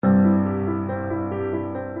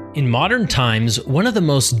In modern times, one of the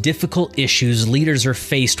most difficult issues leaders are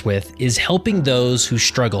faced with is helping those who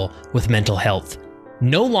struggle with mental health.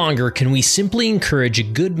 No longer can we simply encourage a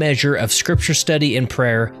good measure of scripture study and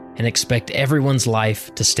prayer and expect everyone's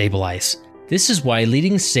life to stabilize. This is why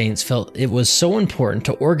Leading Saints felt it was so important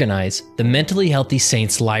to organize the Mentally Healthy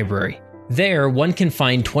Saints Library. There, one can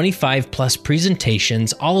find 25 plus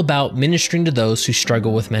presentations all about ministering to those who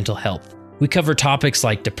struggle with mental health. We cover topics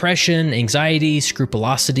like depression, anxiety,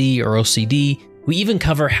 scrupulosity, or OCD. We even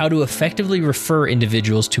cover how to effectively refer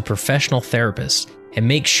individuals to professional therapists and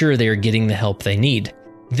make sure they are getting the help they need.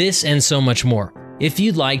 This and so much more. If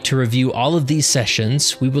you'd like to review all of these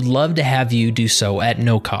sessions, we would love to have you do so at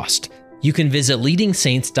no cost. You can visit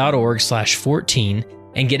leadingsaints.org/14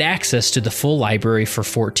 and get access to the full library for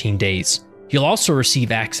 14 days. You'll also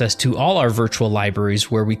receive access to all our virtual libraries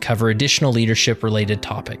where we cover additional leadership-related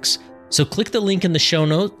topics. So click the link in the show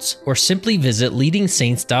notes or simply visit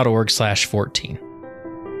leadingsaints.org/14.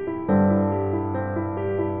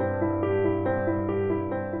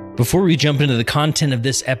 Before we jump into the content of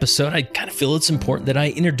this episode, I kind of feel it's important that I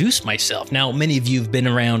introduce myself. Now, many of you have been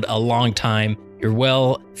around a long time. You're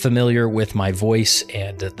well familiar with my voice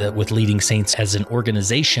and with Leading Saints as an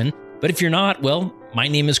organization. But if you're not, well, my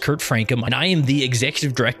name is Kurt Frankum, and I am the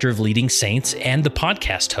executive director of Leading Saints and the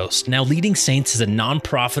podcast host. Now, Leading Saints is a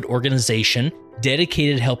nonprofit organization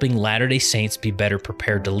dedicated to helping Latter-day Saints be better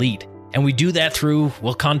prepared to lead. And we do that through,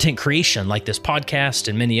 content creation like this podcast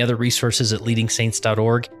and many other resources at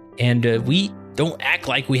leadingsaints.org. And we don't act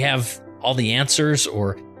like we have all the answers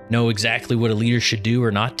or know exactly what a leader should do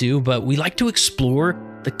or not do, but we like to explore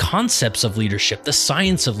the concepts of leadership, the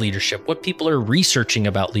science of leadership, what people are researching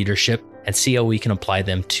about leadership, and see how we can apply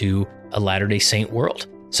them to a Latter-day Saint world.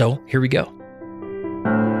 So here we go.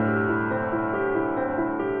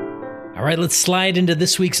 All right, let's slide into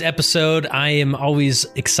this week's episode. I am always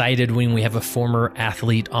excited when we have a former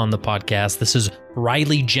athlete on the podcast. This is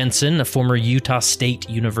Riley Jensen, a former Utah State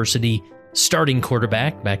University starting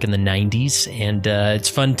quarterback back in the 90s. And it's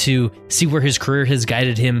fun to see where his career has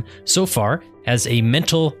guided him so far as a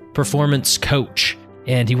mental performance coach.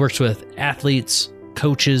 And he works with athletes,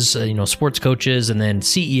 coaches, sports coaches, and then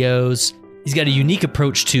CEOs. He's got a unique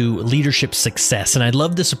approach to leadership success. And I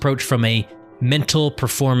love this approach from a mental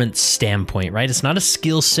performance standpoint, right? It's not a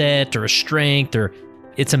skill set or a strength,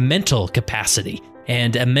 it's a mental capacity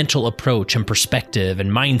and a mental approach and perspective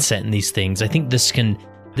and mindset and these things. I think this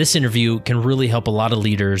interview can really help a lot of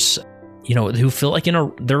leaders, who feel like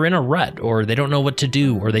they're in a rut or they don't know what to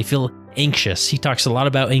do or they feel anxious. He talks a lot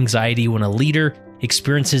about anxiety. When a leader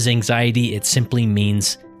experiences anxiety, it simply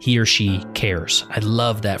means he or she cares. I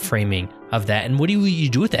love that framing of that. And what do you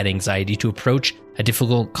do with that anxiety to approach a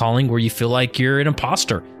difficult calling where you feel like you're an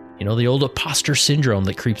imposter? The old imposter syndrome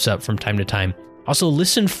that creeps up from time to time. Also,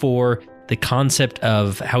 listen for the concept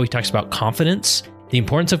of how he talks about confidence, the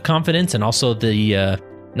importance of confidence, and also the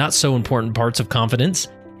not so important parts of confidence.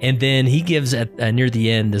 And then he gives at near the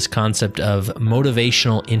end this concept of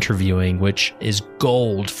motivational interviewing, which is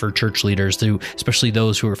gold for church leaders, especially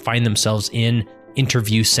those who find themselves in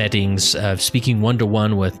interview settings, speaking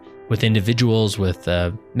one-to-one with individuals, with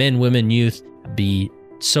men, women, youth. Be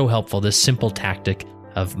so helpful, this simple tactic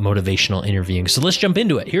of motivational interviewing. So let's jump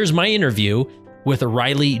into it. Here's my interview with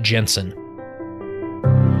Riley Jensen.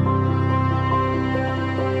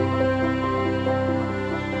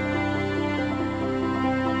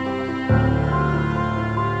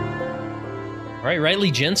 All right,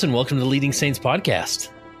 Riley Jensen, welcome to the Leading Saints podcast.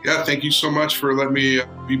 Yeah, thank you so much for letting me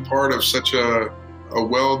be part of such a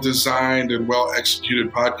well-designed and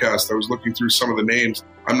well-executed podcast. I was looking through some of the names.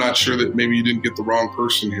 I'm not sure that maybe you didn't get the wrong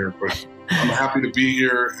person here, but I'm happy to be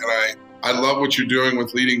here. And I love what you're doing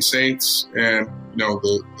with Leading Saints. And,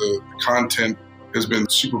 the content has been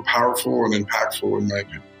super powerful and impactful in my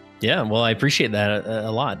opinion. Yeah, well, I appreciate that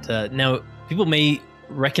a lot. Now, people may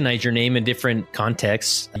recognize your name in different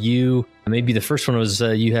contexts. Maybe the first one was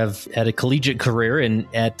you have had a collegiate career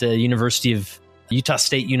at University of Utah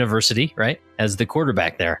State University, right? As the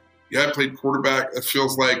quarterback there. Yeah, I played quarterback. It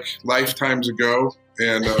feels like lifetimes ago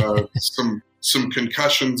and some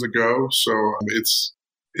concussions ago. So it's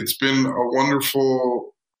been a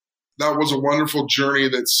wonderful journey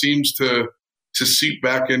that seems to seep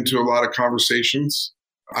back into a lot of conversations.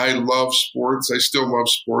 I love sports. I still love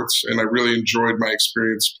sports, and I really enjoyed my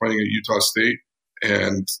experience playing at Utah State.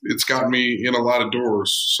 And it's gotten me in a lot of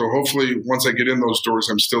doors. So hopefully once I get in those doors,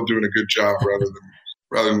 I'm still doing a good job rather than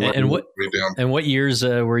letting me down. And what years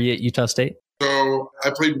were you at Utah State? So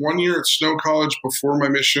I played 1 year at Snow College before my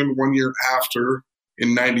mission, 1 year after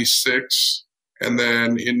in 96. And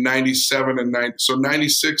then in 97 and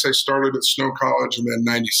 96, I started at Snow College, and then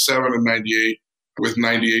 97 and 98, with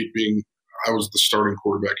 98 being, I was the starting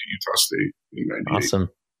quarterback at Utah State in 98. Awesome.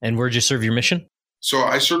 And where'd you serve your mission? So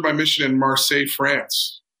I served my mission in Marseille,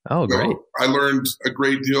 France. Oh, great. I learned a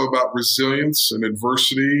great deal about resilience and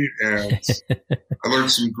adversity, and I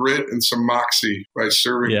learned some grit and some moxie by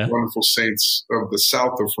serving wonderful saints of the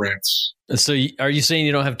south of France. So are you saying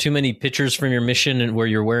you don't have too many pictures from your mission and where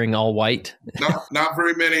you're wearing all white? Not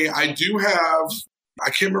very many. I do have, I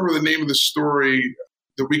can't remember the name of the story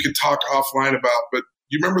that we could talk offline about, but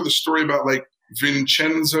you remember the story about like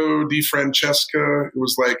Vincenzo di Francesca? It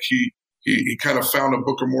was like he kind of found a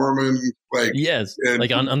Book of Mormon, like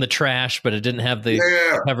like on the trash, but it didn't have the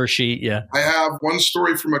cover sheet. Yeah, I have one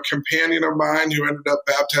story from a companion of mine who ended up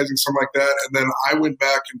baptizing something like that, and then I went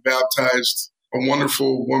back and baptized a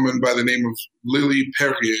wonderful woman by the name of Lily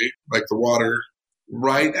Perrier, like the water,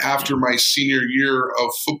 right after my senior year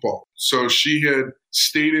of football. So she had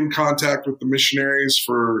stayed in contact with the missionaries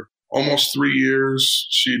for almost 3 years.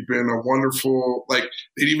 She'd been a wonderful, like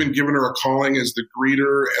they'd even given her a calling as the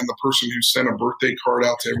greeter and the person who sent a birthday card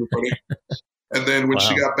out to everybody. And then when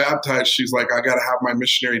she got baptized, she's like, I got to have my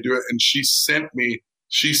missionary do it. And she sent me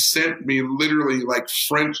literally like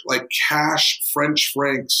cash French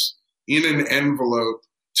francs in an envelope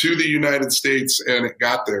to the United States. And it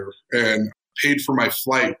got there and paid for my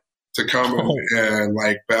flight to come and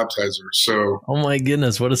like baptize her. So, oh my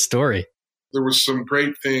goodness, what a story. There was some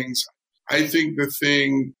great things. I think the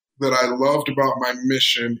thing that I loved about my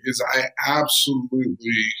mission is I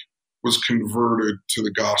absolutely was converted to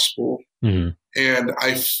the gospel. Mm-hmm. And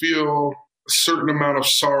I feel a certain amount of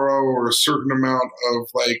sorrow or a certain amount of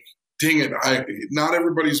like, dang it, not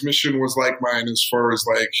everybody's mission was like mine as far as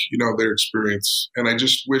like, their experience. And I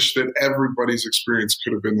just wish that everybody's experience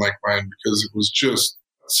could have been like mine, because it was just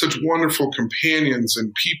such wonderful companions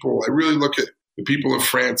and people. I really look at the people of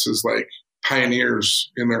France as like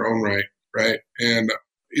pioneers in their own right? And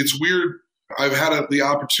it's weird. I've had the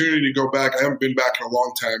opportunity to go back. I haven't been back in a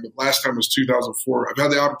long time, but last time was 2004. I've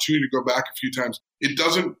had the opportunity to go back a few times. It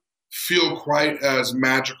doesn't feel quite as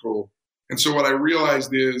magical. And so what I realized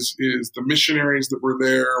is the missionaries that were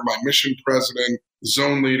there, my mission president, the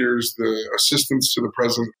zone leaders, the assistants to the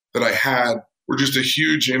president that I had were just a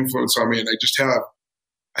huge influence on me. And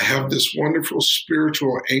I have this wonderful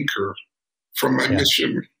spiritual anchor from my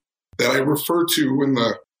mission that I refer to when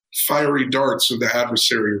the fiery darts of the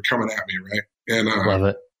adversary are coming at me, right? And love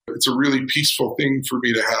it. It's a really peaceful thing for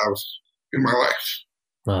me to have in my life.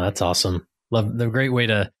 Oh, that's awesome. Love the great way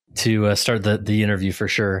to start the interview for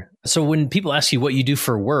sure. So when people ask you what you do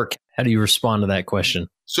for work, how do you respond to that question?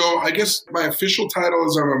 So I guess my official title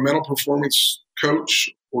is I'm a mental performance coach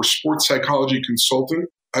or sports psychology consultant.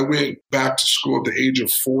 I went back to school at the age of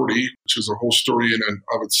 40, which is a whole story in and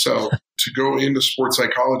of itself, to go into sports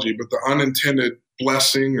psychology. But the unintended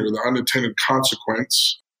blessing or the unintended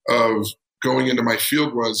consequence of going into my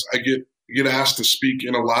field was I get asked to speak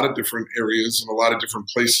in a lot of different areas and a lot of different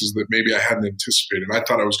places that maybe I hadn't anticipated. I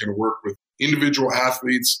thought I was going to work with individual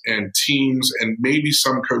athletes and teams and maybe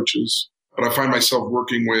some coaches, but I find myself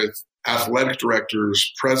working with athletic directors,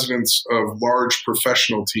 presidents of large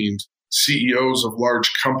professional teams, CEOs of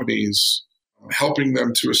large companies, helping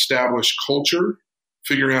them to establish culture,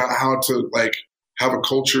 figuring out how to like have a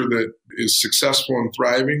culture that is successful and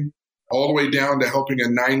thriving, all the way down to helping a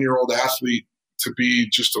 9-year-old athlete to be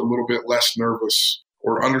just a little bit less nervous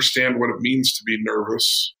or understand what it means to be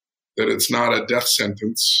nervous, that it's not a death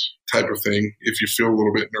sentence type of thing if you feel a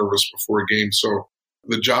little bit nervous before a game. So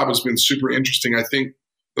the job has been super interesting. I think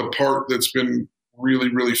the part that's been really,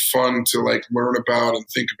 really fun to like learn about and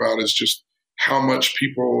think about is just how much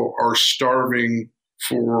people are starving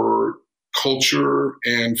for culture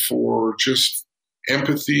and for just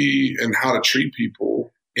empathy and how to treat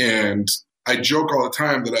people. And I joke all the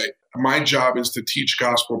time that my job is to teach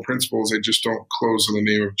gospel principles. I just don't close in the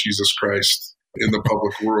name of Jesus Christ in the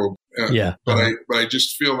public world. But I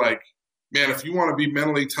just feel like, man, if you want to be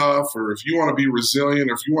mentally tough or if you want to be resilient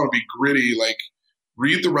or if you want to be gritty, like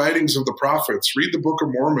read the writings of the prophets, read the Book of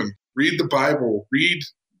Mormon, read the Bible, read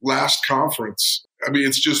Last Conference. I mean,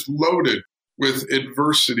 it's just loaded with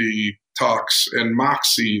adversity talks and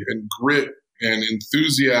moxie and grit and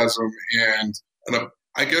enthusiasm. And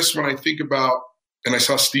I guess when I think about, and I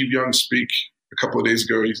saw Steve Young speak a couple of days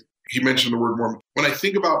ago, he mentioned the word Mormon. When I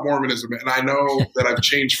think about Mormonism, and I know that I've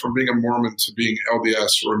changed from being a Mormon to being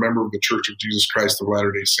LDS or a member of the Church of Jesus Christ of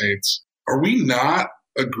Latter-day Saints, are we not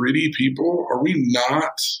a gritty people? Are we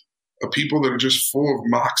not a people that are just full of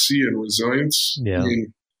moxie and resilience? Yeah. I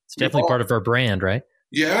mean, it's definitely part of our brand, right?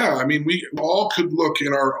 Yeah, I mean, we all could look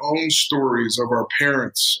in our own stories of our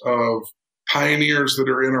parents, of pioneers that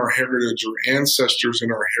are in our heritage or ancestors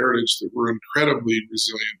in our heritage that were incredibly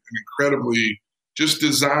resilient and incredibly just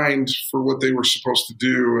designed for what they were supposed to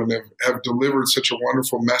do and have delivered such a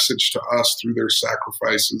wonderful message to us through their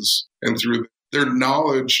sacrifices and through their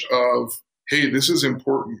knowledge of, hey, this is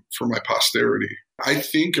important for my posterity. I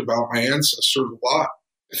think about my ancestors a lot.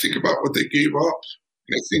 I think about what they gave up,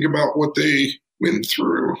 and I think about what they went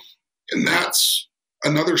through. And that's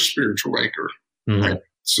another spiritual anchor. Mm-hmm. Right?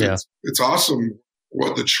 So it's awesome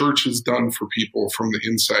what the church has done for people from the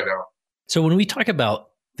inside out. So when we talk about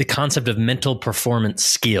the concept of mental performance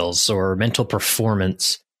skills or mental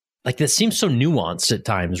performance, like that seems so nuanced at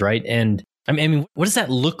times, right? And I mean, what does that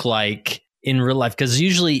look like in real life? Because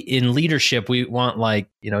usually in leadership, we want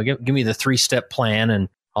give me the 3-step plan and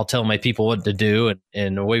I'll tell my people what to do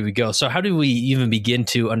and away we go. So how do we even begin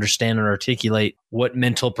to understand and articulate what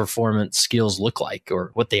mental performance skills look like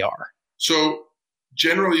or what they are? So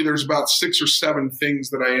generally there's about 6 or 7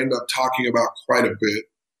 things that I end up talking about quite a bit.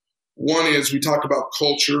 One is we talk about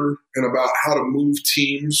culture and about how to move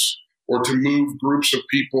teams or to move groups of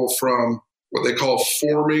people from what they call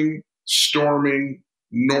forming, storming,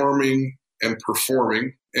 norming, and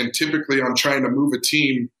performing. And typically I'm trying to move a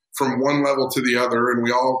team from one level to the other, and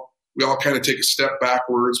we all kind of take a step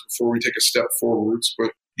backwards before we take a step forwards.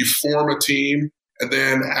 But you form a team, and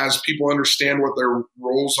then as people understand what their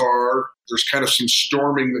roles are, there's kind of some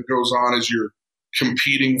storming that goes on as you're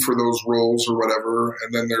competing for those roles or whatever.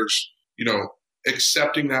 And then there's,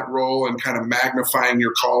 accepting that role and kind of magnifying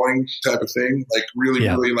your calling type of thing, like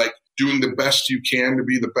really like doing the best you can to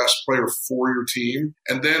be the best player for your team.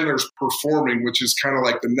 And then there's performing, which is kind of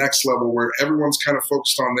like the next level where everyone's kind of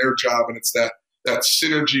focused on their job. And it's that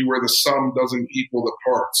synergy where the sum doesn't equal the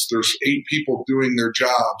parts. There's 8 people doing their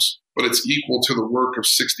jobs, but it's equal to the work of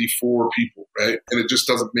 64 people, right? And it just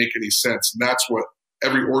doesn't make any sense. And that's what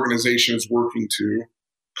every organization is working to.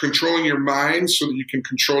 Controlling your mind so that you can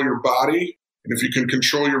control your body. And if you can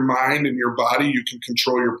control your mind and your body, you can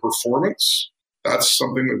control your performance. That's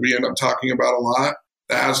something that we end up talking about a lot.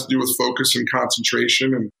 That has to do with focus and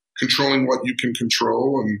concentration and controlling what you can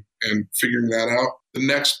control and figuring that out. The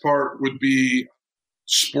next part would be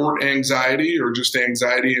sport anxiety or just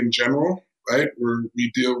anxiety in general, right? Where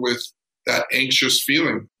we deal with that anxious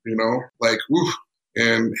feeling, like, whew,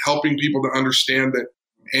 and helping people to understand that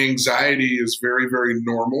anxiety is very, very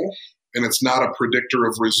normal and it's not a predictor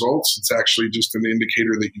of results. It's actually just an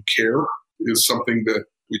indicator that you care, is something that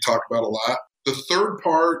we talk about a lot. The third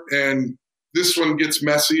part, and this one gets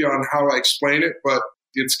messy on how I explain it, but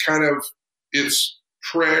it's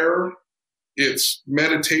prayer, it's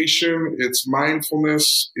meditation, it's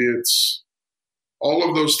mindfulness, it's all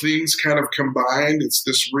of those things kind of combined. It's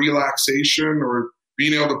this relaxation or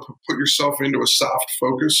being able to put yourself into a soft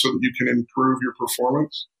focus so that you can improve your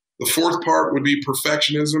performance. The fourth part would be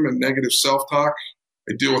perfectionism and negative self-talk.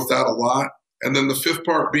 I deal with that a lot. And then the fifth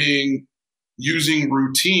part being using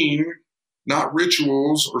routine, not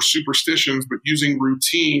rituals or superstitions, but using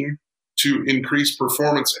routine to increase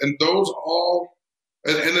performance. And those all,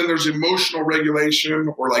 and then there's emotional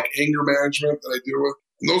regulation or like anger management that I deal with.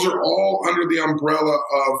 And those are all under the umbrella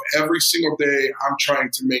of every single day I'm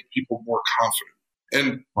trying to make people more confident.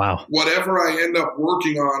 And whatever I end up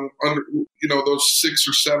working on under, those 6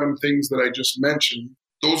 or 7 things that I just mentioned,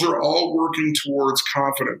 those are all working towards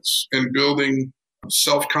confidence and building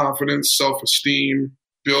self-confidence, self-esteem,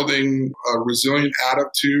 building a resilient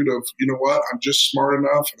attitude of, I'm just smart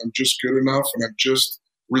enough and I'm just good enough and I'm just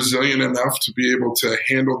resilient enough to be able to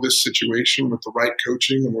handle this situation with the right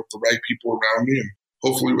coaching and with the right people around me and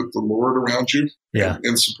hopefully with the Lord around you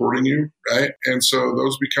and supporting you, right? And so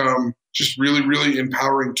those become just really, really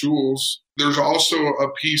empowering tools. There's also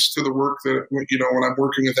a piece to the work that, when I'm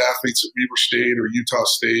working with athletes at Weber State or Utah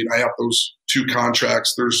State, I have those 2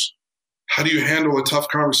 contracts. There's how do you handle a tough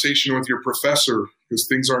conversation with your professor because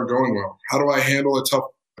things aren't going well? How do I handle a tough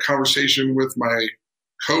conversation with my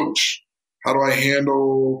coach? How do I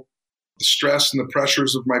handle the stress and the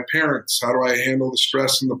pressures of my parents? How do I handle the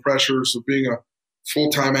stress and the pressures of being a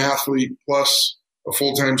full-time athlete plus a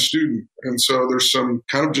full-time student? And so there's some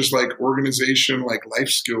kind of just like organization, like life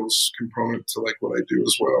skills component to like what I do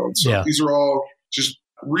as well. And so these are all just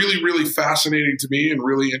really, really fascinating to me and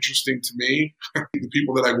really interesting to me. The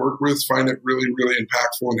people that I work with find it really, really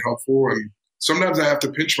impactful and helpful. And sometimes I have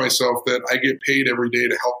to pinch myself that I get paid every day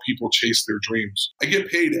to help people chase their dreams. I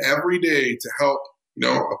get paid every day to help,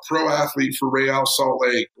 a pro athlete for Real Salt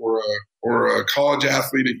Lake or a college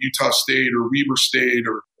athlete at Utah State or Weber State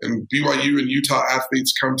and BYU and Utah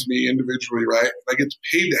athletes come to me individually, right? And I get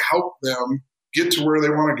paid to help them get to where they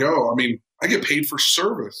want to go. I mean, I get paid for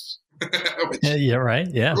service. Yeah, right.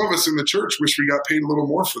 Yeah. Some of us in the church wish we got paid a little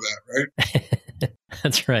more for that, right?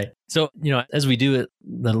 That's right. So, as we do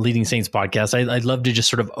the Leading Saints podcast, I'd love to just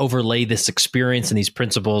sort of overlay this experience and these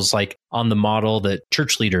principles like on the model that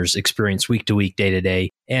church leaders experience week to week, day to day.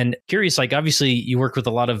 And curious, like obviously you work with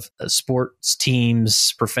a lot of sports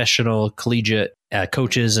teams, professional, collegiate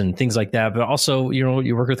coaches and things like that, but also,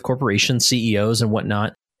 you work with corporations, CEOs and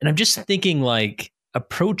whatnot. And I'm just thinking like,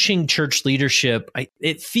 approaching church leadership,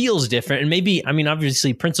 it feels different. And maybe,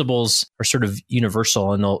 obviously principles are sort of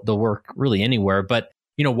universal and they'll work really anywhere. But,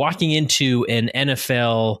 walking into an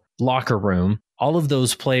NFL locker room, all of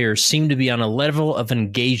those players seem to be on a level of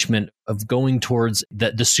engagement of going towards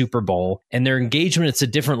the Super Bowl. And their engagement, it's a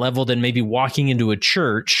different level than maybe walking into a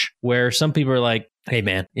church where some people are like, hey,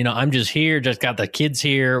 man, I'm just here, just got the kids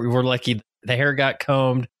here. We're lucky the hair got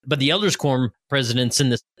combed. But the elders quorum president's in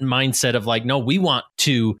this mindset of like, no, we want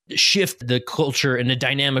to shift the culture in a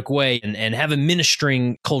dynamic way and have a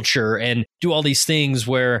ministering culture and do all these things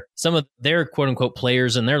where some of their quote unquote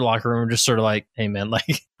players in their locker room are just sort of like, hey, man,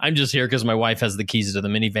 like I'm just here because my wife has the keys to the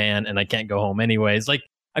minivan and I can't go home anyways. Like,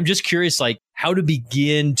 I'm just curious, like how to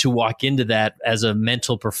begin to walk into that as a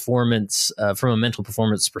mental performance, from a mental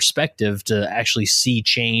performance perspective to actually see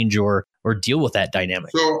change or deal with that dynamic.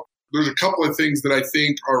 So there's a couple of things that I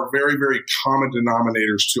think are very, very common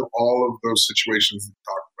denominators to all of those situations that you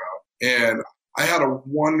talked about. And I had a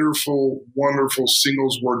wonderful, wonderful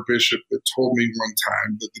singles word bishop that told me one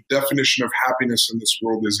time that the definition of happiness in this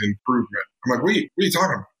world is improvement. I'm like, what are you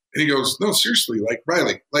talking about? And he goes, no, seriously, like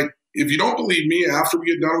Riley, like if you don't believe me, after we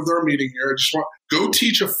get done with our meeting here, I just want go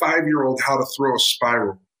teach a 5-year-old how to throw a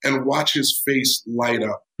spiral and watch his face light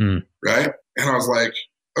up. Right. And I was like,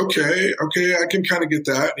 okay, I can kind of get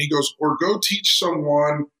that. And he goes, or go teach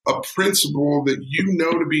someone a principle that you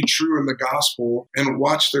know to be true in the gospel and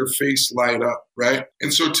watch their face light up, right?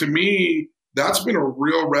 And so to me, that's been a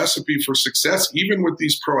real recipe for success, even with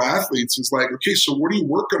these pro athletes. It's like, okay, so what are you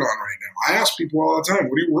working on right now? I ask people all the time,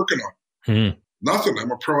 what are you working on? Nothing.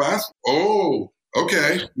 I'm a pro athlete. Oh,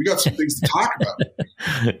 okay. We got some things to talk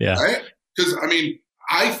about. Yeah. Right? Because,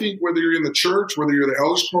 I think whether you're in the church, whether you're the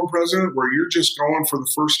elders quorum president, where you're just going for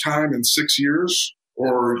the first time in 6 years,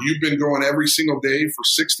 or you've been going every single day for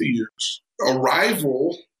 60 years,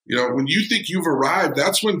 arrival, when you think you've arrived,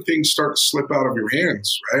 that's when things start to slip out of your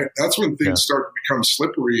hands, right? That's when things start to become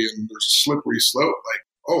slippery and there's a slippery slope. Like,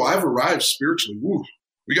 oh, I've arrived spiritually. Ooh,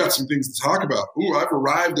 we got some things to talk about. Ooh, I've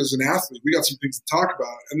arrived as an athlete. We got some things to talk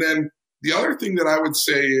about. And then the other thing that I would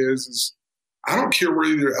say is I don't care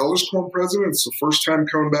whether you're elders quorum president, it's the first time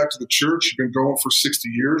coming back to the church, you've been going for 60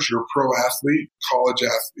 years, you're a pro athlete, college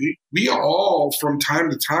athlete. We all, from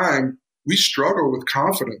time to time, we struggle with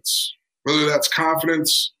confidence, whether that's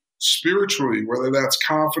confidence spiritually, whether that's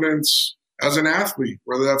confidence as an athlete,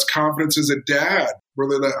 whether that's confidence as a dad,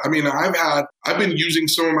 I've been using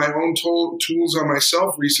some of my own tools on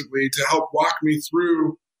myself recently to help walk me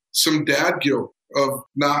through some dad guilt of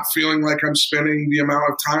not feeling like I'm spending the amount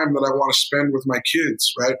of time that I want to spend with my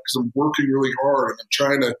kids, right? Because I'm working really hard and I'm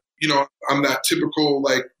trying to, I'm that typical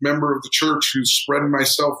like member of the church who's spreading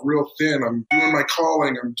myself real thin. I'm doing my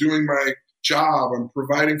calling. I'm doing my job. I'm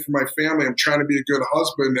providing for my family. I'm trying to be a good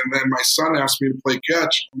husband. And then my son asked me to play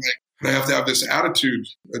catch. I'm like, and I have to have this attitude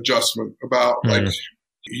adjustment about like,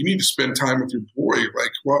 you need to spend time with your boy.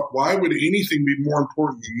 Like, why would anything be more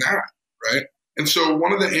important than that, right? And so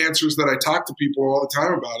one of the answers that I talk to people all the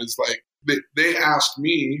time about is like, they ask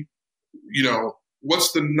me,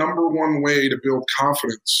 what's the number one way to build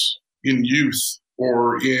confidence in youth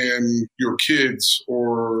or in your kids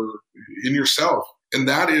or in yourself? And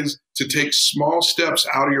that is to take small steps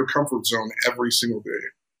out of your comfort zone every single day.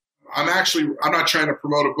 I'm not trying to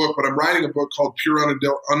promote a book, but I'm writing a book called Pure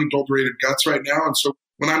Unadulterated Guts right now. And so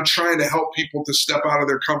when I'm trying to help people to step out of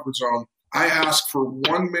their comfort zone, I ask for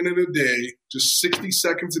 1 minute a day, just 60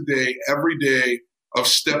 seconds a day, every day of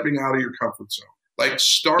stepping out of your comfort zone. Like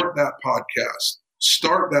start that podcast,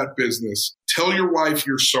 start that business, tell your wife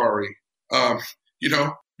you're sorry,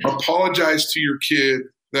 apologize to your kid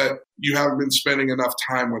that you haven't been spending enough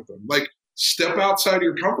time with them. Like step outside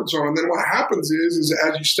your comfort zone. And then what happens is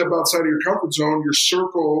as you step outside of your comfort zone, your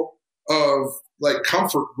circle of like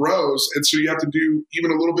comfort grows. And so you have to do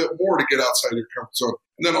even a little bit more to get outside your comfort zone.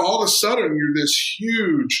 And then all of a sudden you're this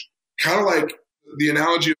huge, kind of like the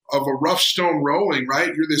analogy of a rough stone rolling,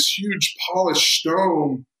 right? You're this huge polished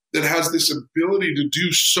stone that has this ability to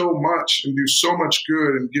do so much and do so much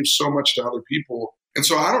good and give so much to other people. And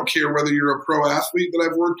so I don't care whether you're a pro athlete that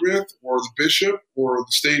I've worked with or the bishop or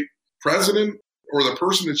the state president or the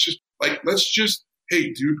person that's just like, let's just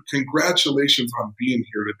hey, dude, congratulations on being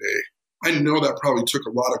here today. I know that probably took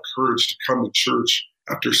a lot of courage to come to church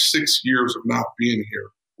after 6 years of not being here.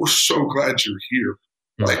 We're so glad you're here.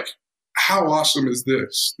 Like, how awesome is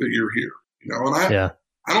this that you're here? And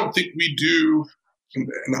I don't think we do, and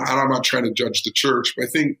I'm not trying to judge the church, but I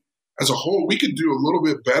think as a whole, we could do a little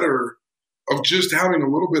bit better of just having a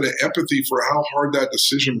little bit of empathy for how hard that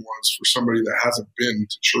decision was for somebody that hasn't been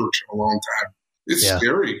to church in a long time. It's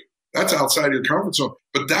scary. That's outside your comfort zone,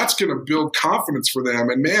 but that's going to build confidence for them.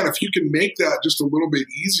 And man, if you can make that just a little bit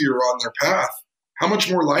easier on their path, how much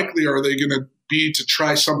more likely are they going to be to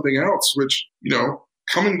try something else, which,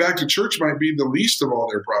 coming back to church might be the least of all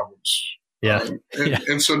their problems.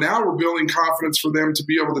 And so now we're building confidence for them to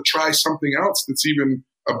be able to try something else that's even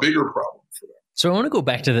a bigger problem for them. So I want to go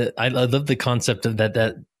back to I love the concept of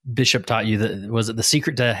that Bishop taught you, that was it the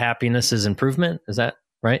secret to happiness is improvement? Is that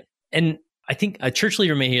right? And I think a church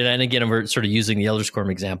leader may hear that. And again, we're sort of using the Elders Quorum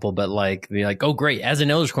example, but be like, oh, great. As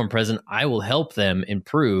an Elders Quorum president, I will help them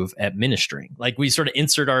improve at ministering. Like we sort of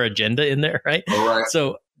insert our agenda in there, right? All right.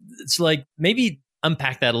 So it's like maybe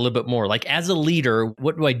unpack that a little bit more. Like as a leader,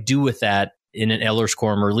 what do I do with that in an Elders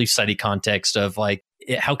Quorum or Relief Society context of like,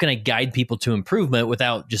 how can I guide people to improvement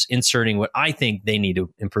without just inserting what I think they need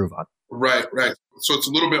to improve on? Right. So it's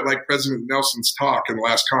a little bit like President Nelson's talk in the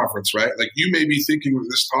last conference, right? Like you may be thinking that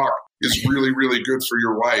this talk is really, really good for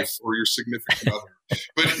your wife or your significant other,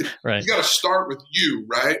 but you got to start with you,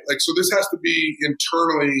 right? Like, so this has to be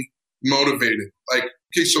internally motivated. Like,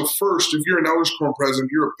 okay, so first, if you're an Elders Quorum president,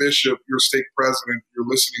 you're a bishop, you're a stake president, you're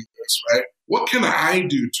listening to this, right? What can I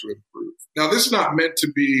do to improve? Now, this is not meant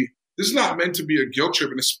to be a guilt trip,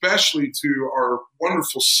 and especially to our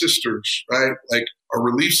wonderful sisters, right? Like our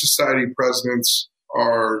Relief Society presidents,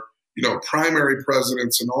 our primary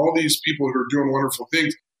presidents, and all these people who are doing wonderful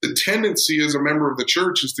things. The tendency as a member of the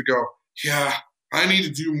church is to go, yeah, I need to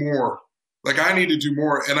do more. Like I need to do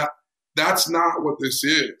more, and that's not what this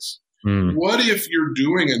is. What if you're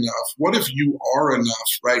doing enough? What if you are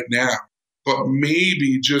enough right now? But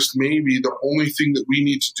maybe, just maybe, the only thing that we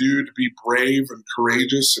need to do to be brave and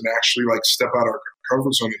courageous and actually like step out our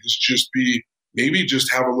comfort zone is just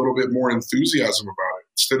have a little bit more enthusiasm about it.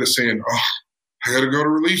 Instead of saying, oh, I got to go to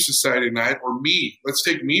Relief Society tonight, or me. Let's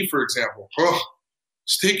take me, for example. Oh,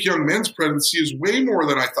 Stake Young Men's presidency is way more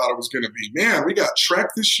than I thought it was going to be. Man, we got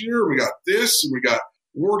Trek this year, we got this, and we got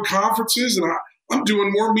ward conferences, and I'm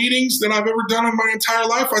doing more meetings than I've ever done in my entire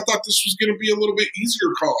life. I thought this was going to be a little bit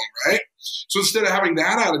easier calling, right? So instead of having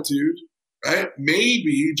that attitude, right,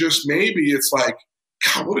 maybe, just maybe, it's like,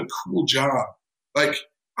 God, what a cool job. Like,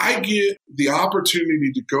 I get the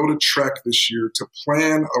opportunity to go to Trek this year to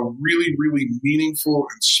plan a really, really meaningful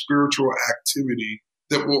and spiritual activity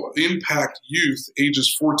that will impact youth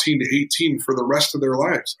ages 14 to 18 for the rest of their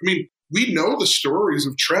lives. I mean, we know the stories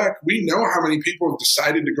of Trek. We know how many people have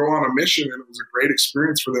decided to go on a mission, and it was a great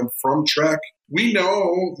experience for them from Trek. We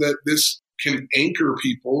know that this can anchor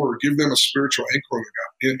people or give them a spiritual anchor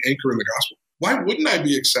in the gospel. Why wouldn't I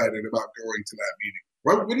be excited about going to that meeting?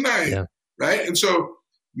 Why wouldn't I? Yeah. Right? And so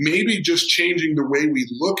maybe just changing the way we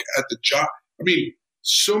look at the job. I mean,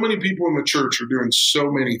 so many people in the church are doing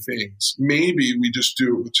so many things. Maybe we just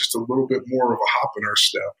do it with just a little bit more of a hop in our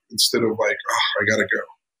step instead of like, oh, I got to go.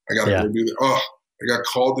 I got to go do that. Oh, I got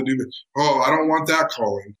called to do that. Oh, I don't want that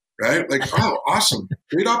calling, right? Like, oh, awesome.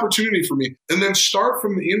 Great opportunity for me. And then start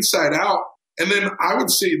from the inside out. And then I would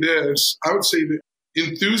say that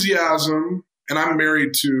enthusiasm, and I'm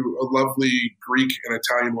married to a lovely Greek and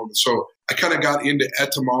Italian woman. So I kind of got into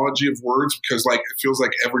etymology of words because like, it feels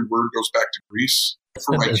like every word goes back to Greece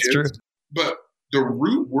for my kids. True. But the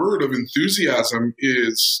root word of enthusiasm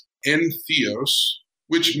is entheos,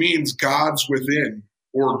 which means God's within.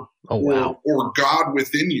 Or God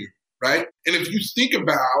within you, right? And if you think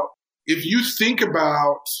about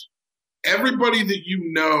everybody that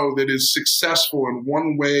you know that is successful in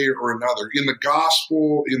one way or another, in the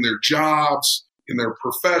gospel, in their jobs, in their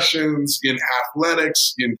professions, in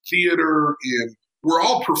athletics, in theater, we're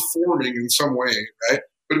all performing in some way, right?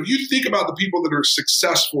 But if you think about the people that are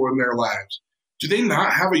successful in their lives, do they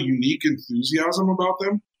not have a unique enthusiasm about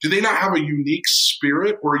them? Do they not have a unique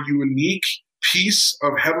spirit or a unique piece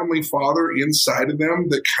of Heavenly Father inside of them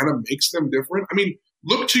that kind of makes them different? I mean,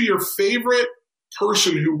 look to your favorite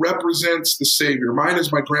person who represents the Savior. Mine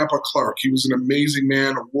is my grandpa Clark. He was an amazing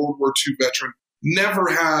man, a World War II veteran, never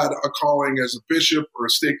had a calling as a bishop or a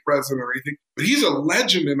stake president or anything, but he's a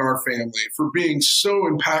legend in our family for being so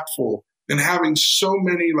impactful and having so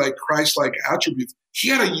many like Christ-like attributes. He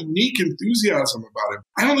had a unique enthusiasm about him.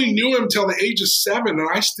 I only knew him till the age of 7, and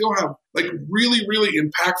I still have like really, really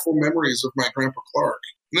impactful memories of my grandpa Clark.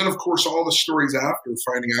 And then, of course, all the stories after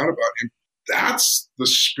finding out about him. That's the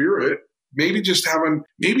Spirit. Maybe just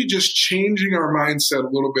changing our mindset a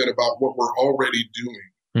little bit about what we're already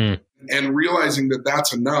doing and realizing that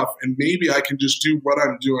that's enough. And maybe I can just do what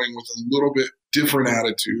I'm doing with a little bit different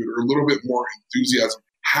attitude or a little bit more enthusiasm.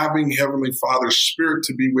 Having Heavenly Father's Spirit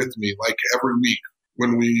to be with me like every week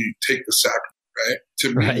when we take the sacrament, right?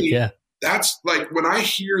 To me, that's like when I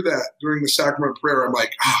hear that during the sacrament prayer, I'm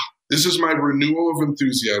like, this is my renewal of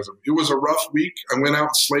enthusiasm. It was a rough week. I went out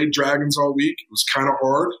and slayed dragons all week. It was kind of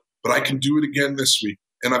hard, but I can do it again this week.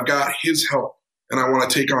 And I've got His help. And I want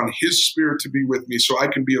to take on His Spirit to be with me so I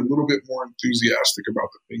can be a little bit more enthusiastic about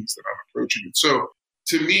the things that I'm approaching. And so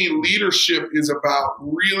to me, leadership is about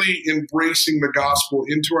really embracing the gospel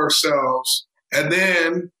into ourselves and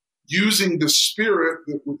then using the Spirit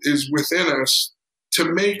that is within us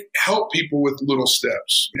to help people with little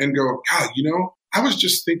steps and go, God, I was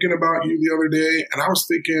just thinking about you the other day, and I was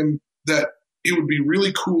thinking that it would be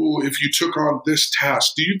really cool if you took on this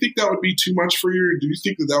task. Do you think that would be too much for you? Or do you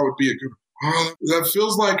think that would be a good that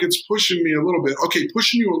feels like it's pushing me a little bit. Okay,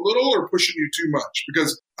 pushing you a little or pushing you too much?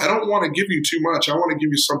 Because I don't want to give you too much. I want to give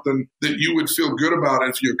you something that you would feel good about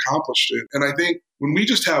if you accomplished it. And I think when we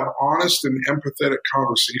just have honest and empathetic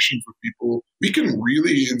conversations with people, we can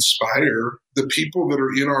really inspire the people that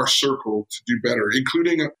are in our circle to do better,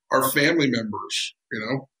 including our family members,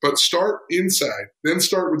 But start inside, then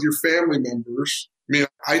start with your family members. I mean,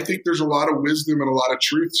 I think there's a lot of wisdom and a lot of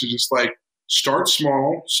truth to just start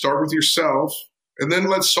small, start with yourself, and then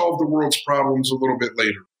let's solve the world's problems a little bit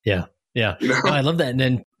later. Yeah. Yeah. No, I love that. And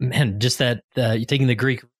then, man, just that you're taking the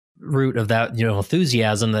Greek root of that,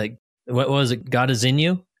 enthusiasm that, what was it? God is in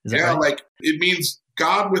you? Is that right? It means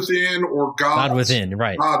God within or God within,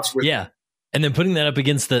 right. God's within. Yeah. And then putting that up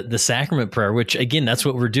against the sacrament prayer, which again, that's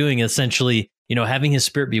what we're doing essentially, having His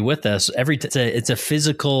Spirit be with us. It's a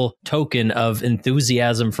physical token of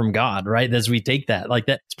enthusiasm from God, right? As we take that,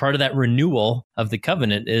 that's part of that renewal of the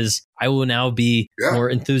covenant is I will now be more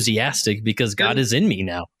enthusiastic because God is in me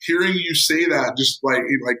now. Hearing you say that just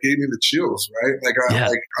gave me the chills, right?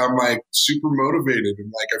 I'm super motivated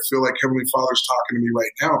and I feel like Heavenly Father's talking to me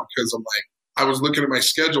right now because I was looking at my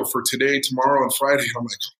schedule for today, tomorrow, and Friday, and I'm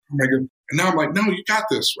like, oh my God. And now I'm like, no, you got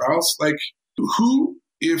this, Rouse.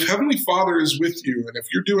 If Heavenly Father is with you and if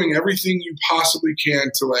you're doing everything you possibly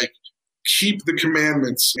can to keep the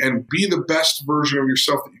commandments and be the best version of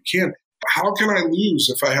yourself that you can, how can I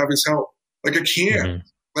lose if I have His help? I can't.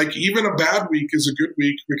 Mm-hmm. Even a bad week is a good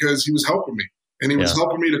week because He was helping me and He was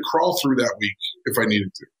helping me to crawl through that week if I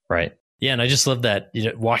needed to. Right. Yeah. And I just love that,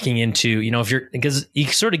 walking into, because you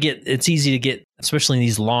sort of it's easy to get, especially in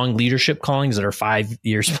these long leadership callings that are 5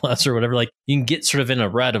 years plus or whatever, you can get sort of in a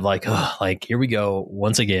rut of here we go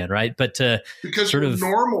once again. Right. But because sort of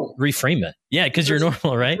normal, reframe it. Yeah. Because you're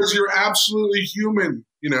normal, right? Because you're absolutely human,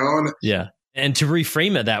 and yeah. And to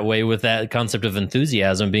reframe it that way with that concept of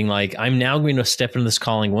enthusiasm being I'm now going to step into this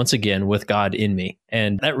calling once again with God in me.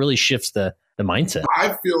 And that really shifts the mindset.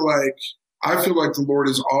 I feel like the Lord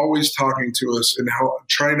is always talking to us and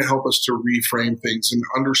trying to help us to reframe things and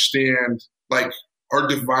understand our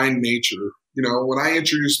divine nature. When I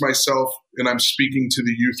introduce myself and I'm speaking to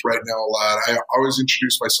the youth right now a lot, I always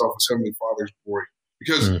introduce myself as Heavenly Father's boy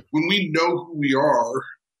because when we know who we are,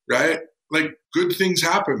 right, good things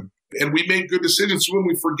happen and we make good decisions. When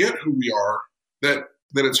we forget who we are, that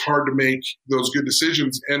it's hard to make those good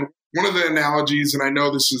decisions. And one of the analogies, and I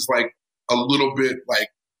know this is a little bit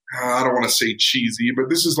I don't want to say cheesy, but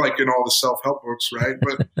this is in all the self-help books, right?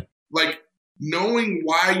 But knowing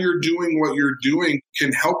why you're doing what you're doing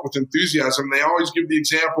can help with enthusiasm. They always give the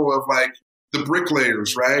example of the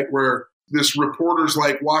bricklayers, right? Where this reporter's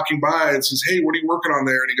walking by and says, "Hey, what are you working on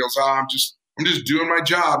there?" And he goes, I'm just doing my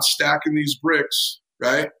job, stacking these bricks,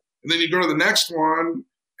 right? And then you go to the next one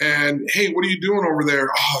and, "Hey, what are you doing over there?"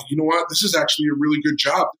 "Oh, you know what? This is actually a really good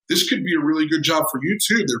job. This could be a really good job for you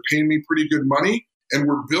too. They're paying me pretty good money. And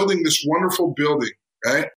we're building this wonderful building,"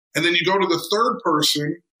 right? And then you go to the third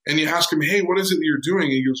person and you ask him, "Hey, what is it that you're doing?"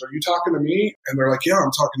 And he goes, "Are you talking to me?" And they're like, "Yeah,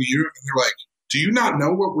 I'm talking to you." And they're like, "Do you not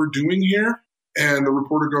know what we're doing here?" And the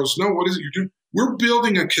reporter goes, "No, what is it you're doing?" "We're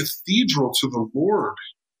building a cathedral to the Lord.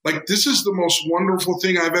 This is the most wonderful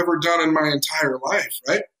thing I've ever done in my entire life,"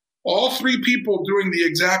 right? All three people doing the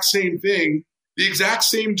exact same thing, the exact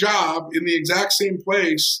same job in the exact same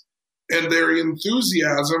place. And their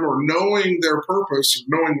enthusiasm or knowing their purpose, or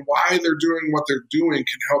knowing why they're doing what they're doing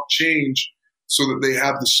can help change so that they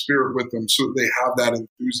have the Spirit with them, so that they have that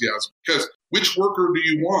enthusiasm. Because which worker do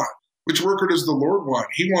you want? Which worker does the Lord want?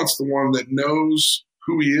 He wants the one that knows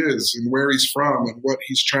who He is and where He's from and what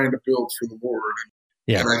He's trying to build for the Lord.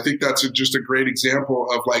 Yeah. And I think that's just a great example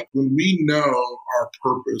of like when we know our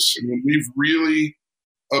purpose and when we've really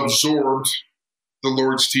absorbed the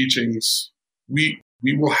Lord's teachings, we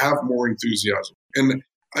will have more enthusiasm. And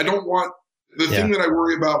I don't want the thing that I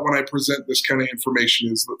worry about when I present this kind of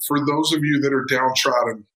information is that for those of you that are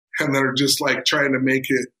downtrodden and that are just like trying to make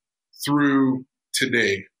it through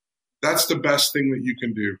today, that's the best thing that you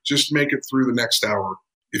can do. Just make it through the next hour.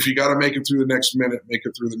 If you got to make it through the next minute, make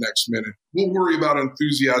it through the next minute. We'll worry about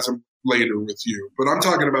enthusiasm later with you. But I'm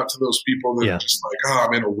talking about to those people that are just like,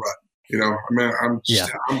 I'm in a rut. You know,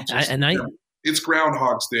 it's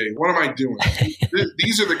Groundhog's Day. What am I doing?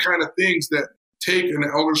 These are the kind of things that take an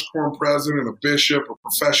elders quorum president, a bishop, a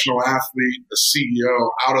professional athlete, a CEO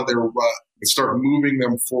out of their rut and start moving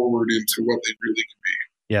them forward into what they really can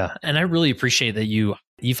be. Yeah. And I really appreciate that you've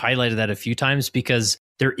highlighted that a few times, because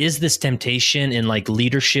there is this temptation in like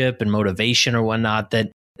leadership and motivation or whatnot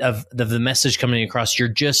that of the message coming across, you're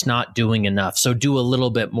just not doing enough. So do a little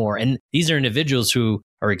bit more. And these are individuals who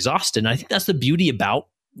are exhausted. And I think that's the beauty about,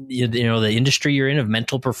 the industry you're in of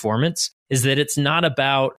mental performance, is that it's not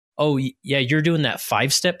about, oh yeah, you're doing that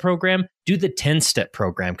 5-step program, do the 10-step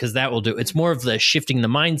program, because that will do. It's more of the shifting the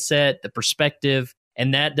mindset, the perspective.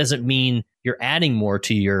 And that doesn't mean you're adding more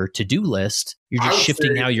to your to-do list. You're just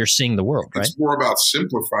shifting how you're seeing the world, right? It's more about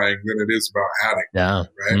simplifying than it is about adding. Yeah.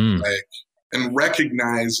 Right? And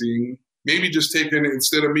recognizing, maybe just taking,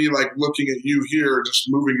 instead of me like looking at you here, just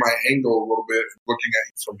moving my angle a little bit, and looking at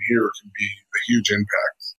you from here can be a huge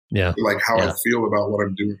impact. Yeah. Like how I feel about what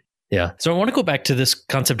I'm doing. Yeah. So I want to go back to this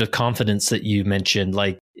concept of confidence that you mentioned.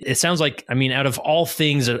 Like, it sounds like, out of all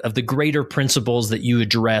things, of the greater principles that you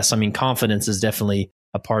address, confidence is definitely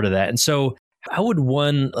a part of that. And so how would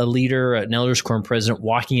a leader, an elders quorum president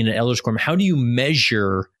walking in an elders quorum, how do you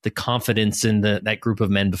measure the confidence in that group of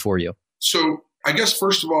men before you? So I guess,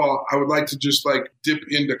 first of all, I would like to just like dip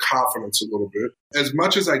into confidence a little bit. As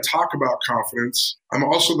much as I talk about confidence, I'm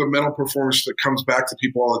also the mental performance that comes back to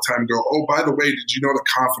people all the time and go, oh, by the way, did you know that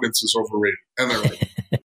confidence is overrated? And they're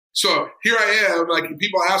like, so here I am, like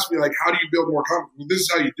people ask me, like, how do you build more confidence? Well, this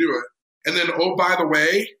is how you do it. And then, oh, by the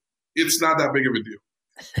way, it's not that big of a deal.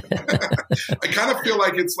 I kind of feel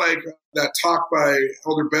like it's like that talk by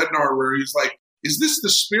Elder Bednar where he's like, is this the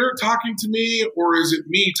Spirit talking to me or is it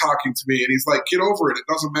me talking to me? And he's like, get over it.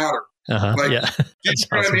 It doesn't matter. Like, you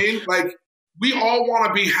know what I mean? Like, we all want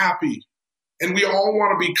to be happy and we all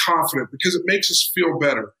want to be confident because it makes us feel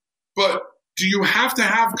better. But do you have to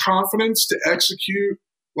have confidence to execute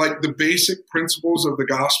like the basic principles of the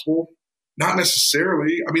gospel? Not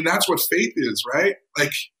necessarily. That's what faith is, right?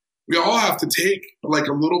 Like, we all have to take like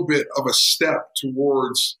a little bit of a step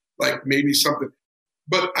towards like maybe something.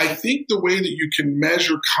 But I think the way that you can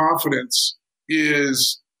measure confidence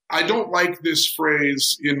is, I don't like this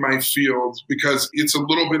phrase in my field because it's a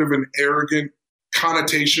little bit of an arrogant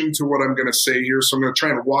connotation to what I'm going to say here. So I'm going to try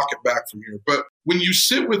and walk it back from here. But when you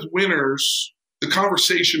sit with winners, the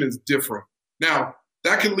conversation is different. Now,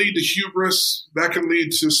 that can lead to hubris. That can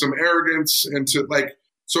lead to some arrogance and to like,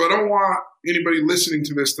 so I don't want anybody listening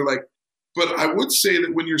to this to like, but I would say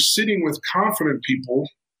that when you're sitting with confident people,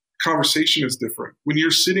 conversation is different. When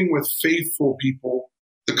you're sitting with faithful people,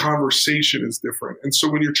 the conversation is different. And so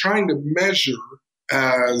when you're trying to measure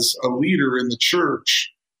as a leader in the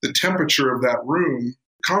church, the temperature of that room,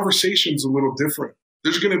 conversation's a little different.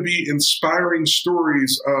 There's going to be inspiring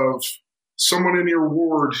stories of someone in your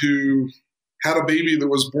ward who had a baby that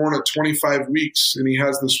was born at 25 weeks, and he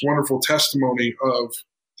has this wonderful testimony of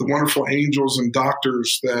the wonderful angels and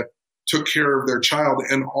doctors that took care of their child,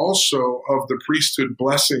 and also of the priesthood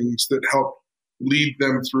blessings that help lead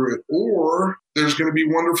them through it. Or there's going to be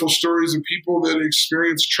wonderful stories of people that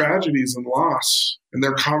experience tragedies and loss, and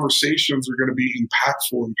their conversations are going to be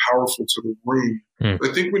impactful and powerful to the room.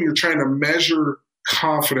 I think when you're trying to measure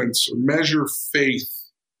confidence or measure faith,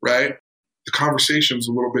 right, the conversation's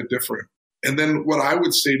a little bit different. And then what I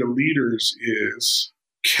would say to leaders is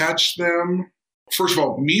catch them. First of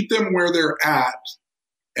all, meet them where they're at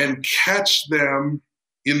and catch them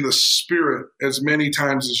in the spirit as many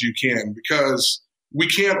times as you can, because we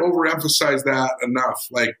can't overemphasize that enough.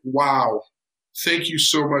 Like, wow, thank you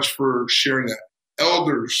so much for sharing that.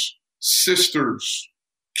 Elders, sisters,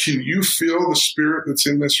 can you feel the spirit that's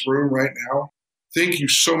in this room right now? Thank you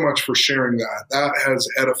so much for sharing that. That has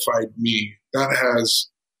edified me. That has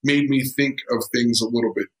made me think of things a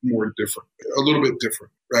little bit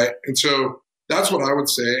different, right? And so that's what I would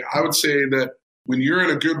say. I would say that when you're in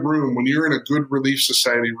a good room, when you're in a good Relief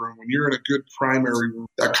Society room, when you're in a good primary room,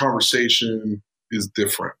 that conversation is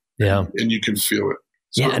different. Yeah. And you can feel it.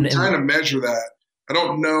 So I'm trying to measure that. I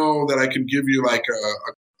don't know that I can give you like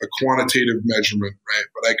a quantitative measurement, right?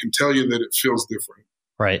 But I can tell you that it feels different.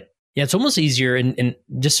 Right. Yeah, it's almost easier, and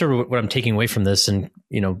just sort of what I'm taking away from this, and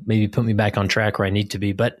maybe put me back on track where I need to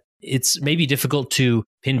be, but it's maybe difficult to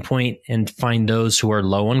pinpoint and find those who are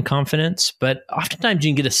low on confidence, but oftentimes you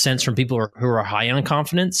can get a sense from people who are high on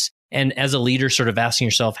confidence. And as a leader, sort of asking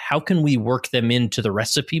yourself, how can we work them into the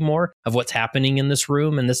recipe more of what's happening in this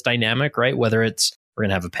room and this dynamic, right? Whether it's we're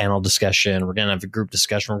going to have a panel discussion, we're going to have a group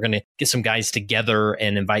discussion, we're going to get some guys together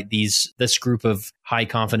and invite this group of high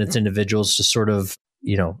confidence individuals to sort of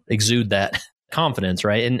exude that confidence,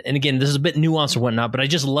 right? And again, this is a bit nuanced and whatnot, but I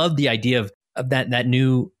just love the idea of that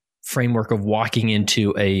new framework of walking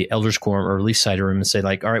into a elders quorum or release side room and say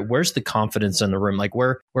like, all right, where's the confidence in the room? Like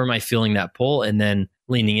where am I feeling that pull? And then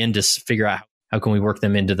leaning in to figure out how can we work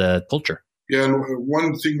them into the culture. Yeah, and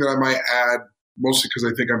one thing that I might add, mostly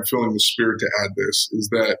because I think I'm feeling the spirit to add this, is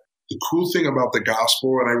that the cool thing about the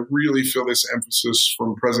gospel, and I really feel this emphasis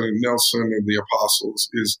from President Nelson and the apostles,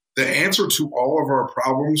 is the answer to all of our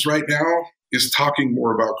problems right now is talking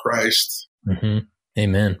more about Christ. Mm-hmm.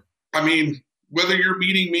 Amen. I mean, whether you're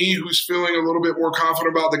meeting me who's feeling a little bit more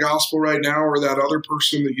confident about the gospel right now, or that other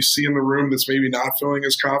person that you see in the room that's maybe not feeling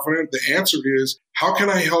as confident, the answer is, how can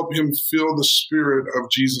I help him feel the spirit of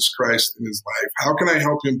Jesus Christ in his life? How can I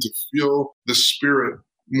help him to feel the spirit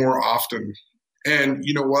more often? And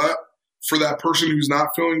you know what? For that person who's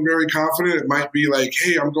not feeling very confident, it might be like,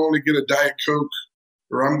 hey, I'm going to get a Diet Coke,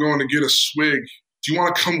 or I'm going to get a swig. Do you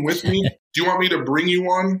want to come with me? Do you want me to bring you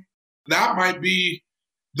one? That might be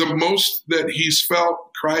the most that he's felt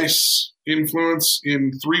Christ's influence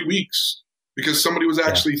in 3 weeks, because somebody was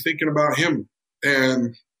actually thinking about him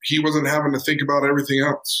and he wasn't having to think about everything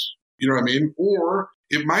else. You know what I mean? Or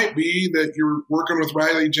it might be that you're working with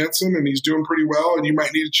Riley Jensen and he's doing pretty well, and you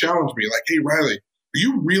might need to challenge me like, hey, Riley, are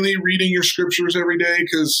you really reading your scriptures every day?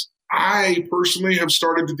 Because I personally have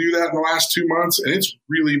started to do that in the last 2 months, and it's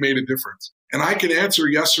really made a difference. And I can answer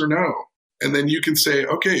yes or no. And then you can say,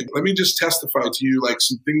 okay, let me just testify to you like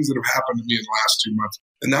some things that have happened to me in the last 2 months.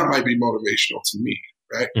 And that might be motivational to me,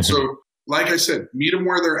 right? Mm-hmm. So like I said, meet them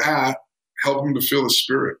where they're at, help them to feel the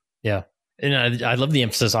spirit. Yeah. And I love the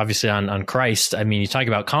emphasis, obviously, on Christ. I mean, you talk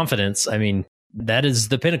about confidence. I mean, that is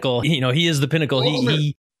the pinnacle. He is the pinnacle.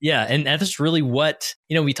 And that's really what,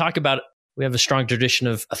 we talk about. We have a strong tradition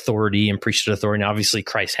of authority and priesthood authority. And obviously,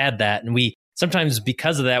 Christ had that. And we sometimes,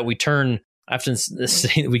 because of that, we turn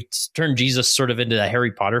Jesus sort of into a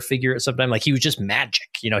Harry Potter figure at some time. Like he was just magic.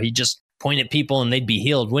 He just point at people and they'd be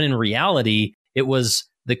healed. When in reality, it was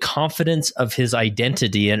the confidence of his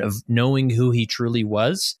identity and of knowing who he truly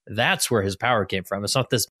was. That's where his power came from. It's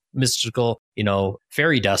not this mystical,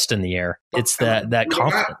 fairy dust in the air. It's that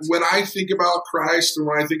confidence. When I think about Christ and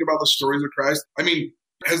when I think about the stories of Christ, I mean,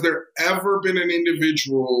 has there ever been an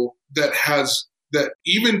individual that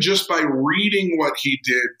even just by reading what he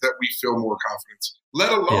did, that we feel more confidence,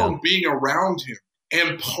 let alone being around him?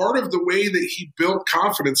 And part of the way that he built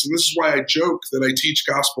confidence, and this is why I joke that I teach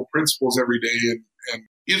gospel principles every day, and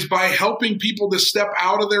is by helping people to step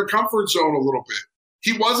out of their comfort zone a little bit.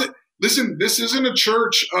 He wasn't, listen, this isn't a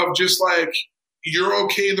church of just like, you're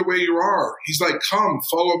okay the way you are. He's like, come,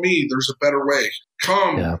 follow me. There's a better way.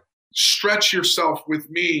 Come, stretch yourself with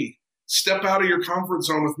me. Step out of your comfort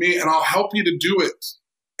zone with me, and I'll help you to do it.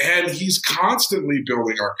 And he's constantly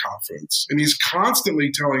building our confidence, and he's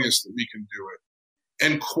constantly telling us that we can do it,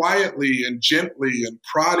 and quietly and gently and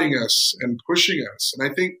prodding us and pushing us. And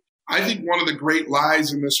I think one of the great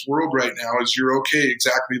lies in this world right now is you're okay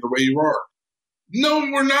exactly the way you are. No,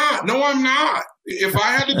 we're not. No, I'm not. If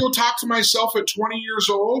I had to go talk to myself at 20 years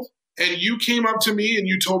old and you came up to me and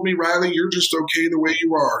you told me, Riley, you're just okay the way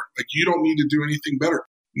you are, like you don't need to do anything better,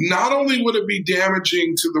 not only would it be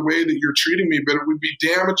damaging to the way that you're treating me, but it would be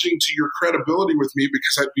damaging to your credibility with me,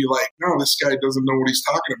 because I'd be like, no, this guy doesn't know what he's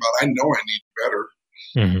talking about. I know I need better.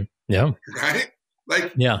 Mm-hmm. Yeah. Right?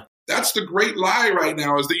 Like, that's the great lie right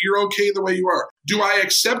now, is that you're okay the way you are. Do I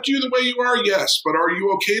accept you the way you are? Yes. But are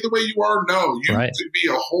you okay the way you are? No. You could be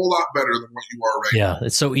a whole lot better than what you are right now. Yeah.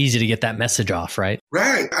 It's so easy to get that message off, right?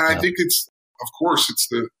 Right. And I think it's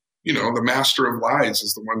the, the master of lies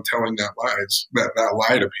is the one telling that lie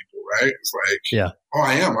to people, right? It's like,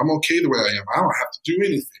 I'm okay the way I am. I don't have to do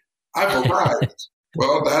anything. I've arrived.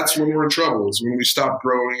 Well, that's when we're in trouble, is when we stop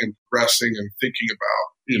growing and progressing and thinking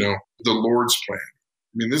about, the Lord's plan.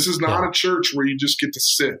 I mean, this is not a church where you just get to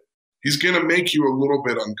sit. He's going to make you a little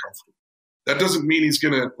bit uncomfortable. That doesn't mean he's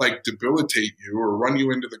going to debilitate you or run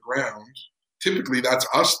you into the ground. Typically, that's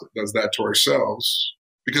us that does that to ourselves,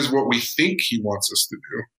 because of what we think he wants us to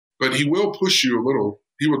do. But he will push you a little.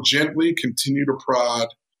 He will gently continue to prod.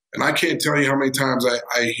 And I can't tell you how many times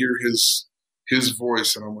I hear his his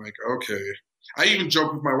voice. And I'm like, okay. I even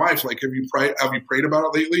joke with my wife, like, have you prayed about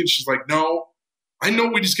it lately? And she's like, no, I know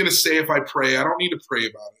what he's going to say if I pray. I don't need to pray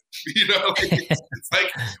about it. You know, like, it's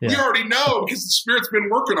like, we already know because the Spirit's been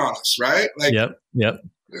working on us, right? Like, yep.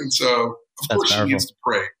 And so, of course, she needs to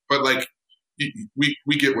pray. But like,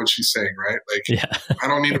 we get what she's saying, right? Like, I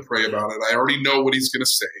don't need to pray about it. I already know what he's going to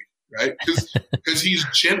say, right? Because he's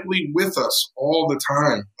gently with us all the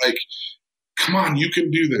time. Like, come on, you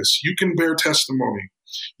can do this. You can bear testimony.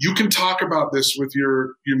 You can talk about this with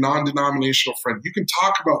your non-denominational friend. You can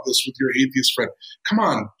talk about this with your atheist friend. Come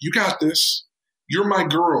on, you got this. You're my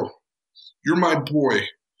girl. You're my boy.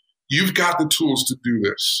 You've got the tools to do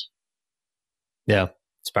this. Yeah,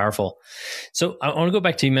 it's powerful. So I want to go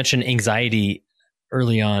back to, you mentioned anxiety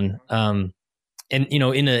early on. And, you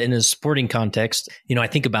know, in a sporting context, you know, I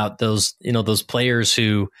think about those players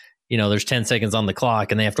who, you know, there's 10 seconds on the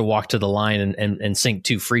clock and they have to walk to the line and sink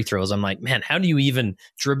 2 free throws. I'm like, man, how do you even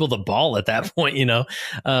dribble the ball at that point? You know?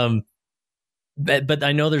 But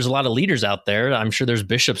I know there's a lot of leaders out there. I'm sure there's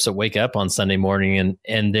bishops that wake up on Sunday morning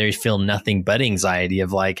and they feel nothing but anxiety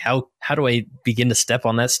of like, how do I begin to step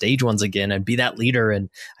on that stage once again and be that leader? And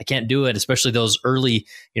I can't do it, especially those early,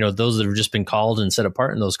 you know, those that have just been called and set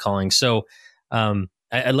apart in those callings. So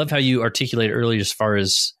I love how you articulated earlier as far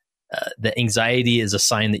as the anxiety is a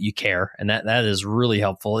sign that you care. And that is really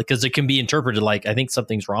helpful because it can be interpreted like, I think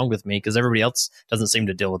something's wrong with me because everybody else doesn't seem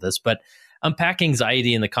to deal with this. But unpack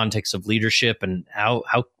anxiety in the context of leadership and how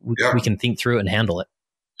we can think through it and handle it.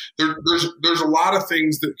 There's a lot of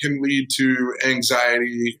things that can lead to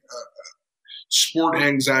anxiety, sport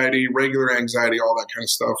anxiety, regular anxiety, all that kind of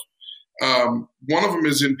stuff. One of them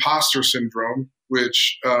is imposter syndrome,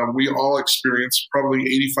 which we all experience. Probably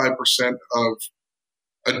 85% of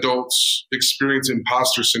adults experience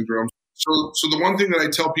imposter syndrome. So the one thing that I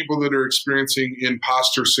tell people that are experiencing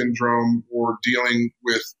imposter syndrome or dealing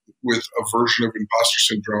with a version of imposter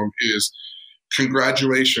syndrome is,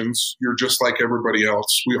 congratulations, you're just like everybody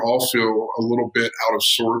else. We all feel a little bit out of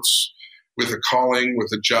sorts with a calling,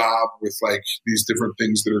 with a job, with like these different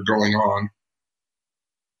things that are going on.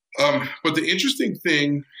 But the interesting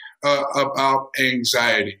thing about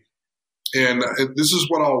anxiety, and this is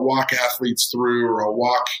what I'll walk athletes through, or I'll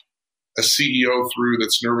walk a CEO through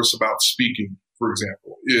that's nervous about speaking, for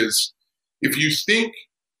example, is if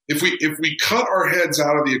we cut our heads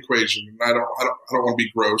out of the equation, and I don't want to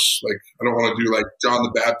be gross, like I don't want to do like John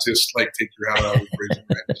the Baptist, like take your head out of the equation,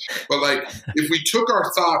 right? But like if we took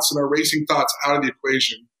our thoughts and our racing thoughts out of the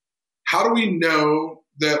equation, how do we know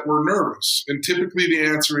that we're nervous? And typically the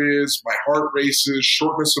answer is my heart races,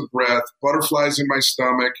 shortness of breath, butterflies in my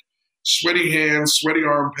stomach, sweaty hands, sweaty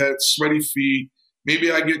armpits, sweaty feet.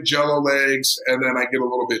 Maybe I get jello legs and then I get a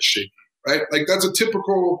little bit shaky, right? Like these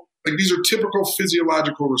are typical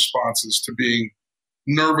physiological responses to being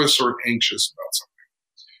nervous or anxious about something.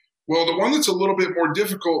 Well, the one that's a little bit more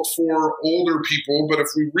difficult for older people, but if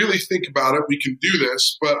we really think about it, we can do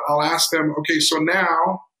this, but I'll ask them, okay, so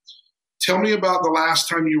now tell me about the last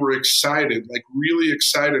time you were excited, like really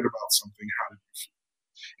excited about something. How did you feel?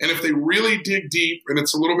 And if they really dig deep, and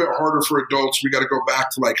it's a little bit harder for adults, we got to go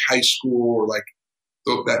back to like high school or like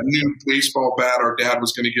that new baseball bat our dad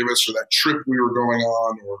was going to give us, or that trip we were going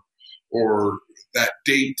on, or that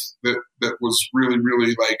date that was really,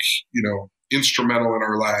 really like, you know, instrumental in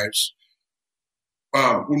our lives.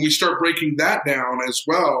 When we start breaking that down as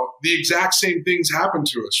well, the exact same things happen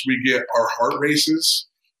to us. We get our heart races,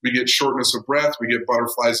 we get shortness of breath, we get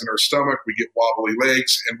butterflies in our stomach, we get wobbly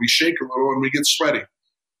legs, and we shake a little and we get sweaty.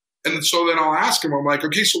 And so then I'll ask them, I'm like,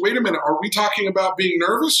 okay, so wait a minute, are we talking about being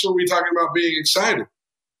nervous or are we talking about being excited?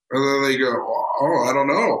 And then they go, oh, I don't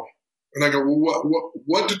know. And I go, well,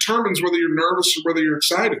 what determines whether you're nervous or whether you're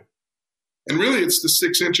excited? And really, it's the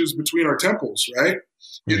 6 inches between our temples, right?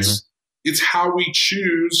 Mm-hmm. It's how we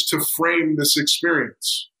choose to frame this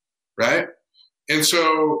experience, right? And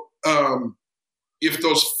so if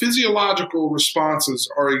those physiological responses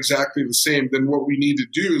are exactly the same, then what we need to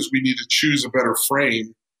do is we need to choose a better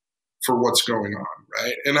frame for what's going on,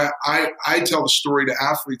 right? And I tell the story to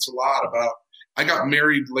athletes a lot about, I got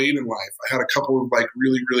married late in life. I had a couple of like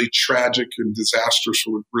really, really tragic and disastrous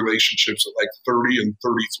relationships at like 30 and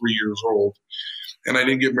 33 years old. And I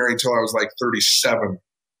didn't get married until I was like 37.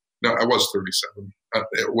 No, I was 37.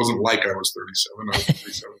 It wasn't like I was 37. I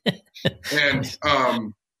was 37.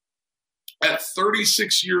 And at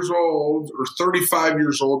 36 years old or 35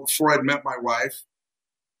 years old, before I'd met my wife,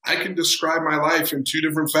 I can describe my life in 2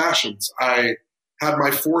 different fashions. I had my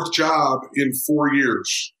 4th job in 4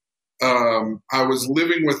 years. I was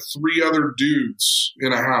living with 3 other dudes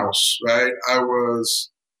in a house, right? I was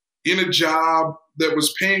in a job that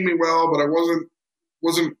was paying me well, but I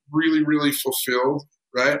wasn't really, really fulfilled,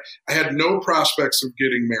 right? I had no prospects of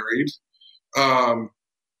getting married.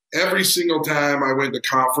 Every single time I went to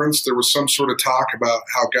conference, there was some sort of talk about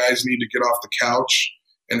how guys need to get off the couch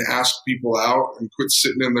and ask people out and quit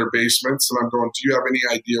sitting in their basements. And I'm going, do you have any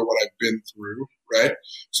idea what I've been through, right?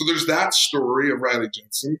 So there's that story of Riley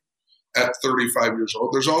Jensen at 35 years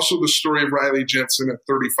old. There's also the story of Riley Jensen at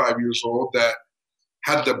 35 years old that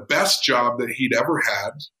had the best job that he'd ever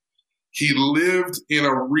had. He lived in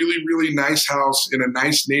a really, really nice house in a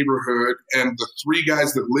nice neighborhood, and the 3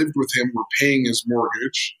 guys that lived with him were paying his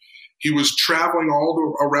mortgage. He was traveling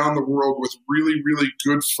around the world with really, really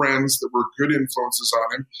good friends that were good influences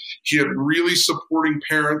on him. He had really supporting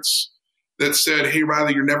parents that said, hey,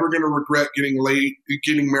 Riley, you're never going to regret getting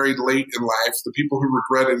married late in life. The people who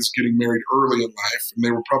regret it is getting married early in life, and they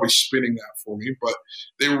were probably spinning that for me, but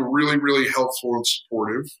they were really, really helpful and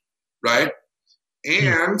supportive, right?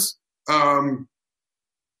 And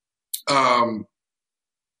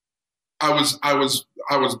I was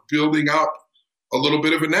building up a little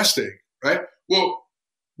bit of a nest egg, right? Well,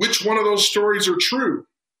 which one of those stories are true?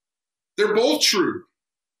 They're both true.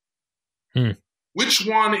 Which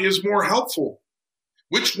one is more helpful?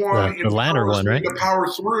 Which one the latter one, right? To power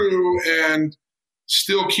through and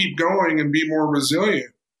still keep going and be more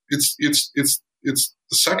resilient? It's the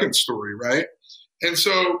second story, right? And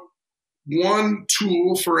so one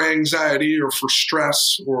tool for anxiety or for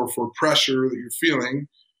stress or for pressure that you're feeling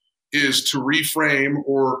is to reframe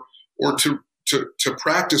or to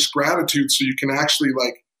practice gratitude so you can actually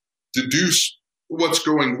like deduce what's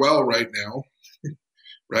going well right now,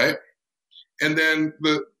 right? And then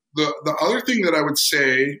the other thing that I would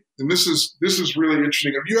say, and this is really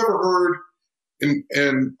interesting. Have you ever heard,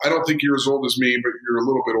 and I don't think you're as old as me, but you're a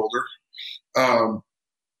little bit older.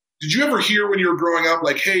 Did you ever hear when you were growing up,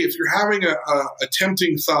 like, hey, if you're having a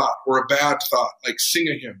tempting thought or a bad thought, like sing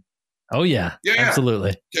a hymn? Oh, yeah.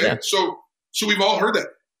 Absolutely. Okay. Yeah. So we've all heard that.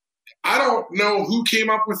 I don't know who came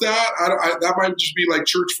up with that. That might just be like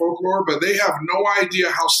church folklore, but they have no idea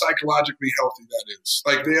how psychologically healthy that is.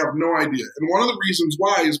 Like, they have no idea. And one of the reasons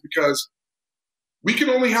why is because we can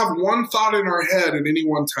only have one thought in our head at any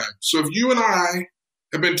one time. So if you and I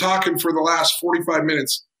have been talking for the last 45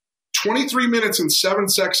 minutes, 23 minutes and 7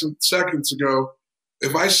 seconds ago,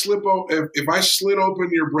 if I slid open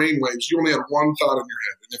your brainwaves, you only had one thought in your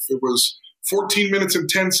head. And if it was 14 minutes and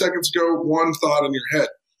 10 seconds ago, one thought in your head.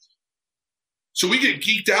 So we get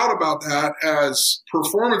geeked out about that as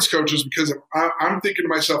performance coaches because I'm thinking to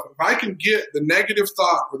myself, if I can get the negative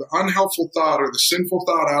thought or the unhelpful thought or the sinful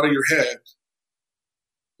thought out of your head,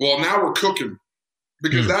 well, now we're cooking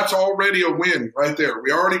because that's already a win right there.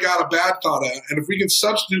 We already got a bad thought out. And if we can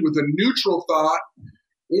substitute with a neutral thought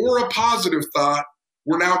or a positive thought,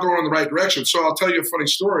 we're now going in the right direction. So I'll tell you a funny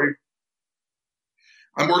story.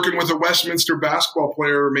 I'm working with a Westminster basketball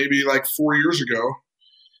player maybe like 4 years ago.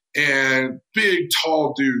 And big,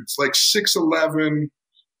 tall dudes, like 6'11",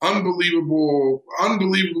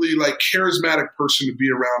 unbelievably like charismatic person to be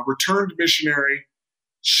around, returned missionary,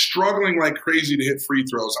 struggling like crazy to hit free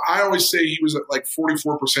throws. I always say he was at like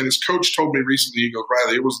 44%. His coach told me recently, he goes,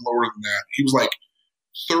 Riley, it was lower than that. He was like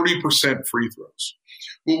 30% free throws.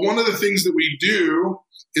 Well, one of the things that we do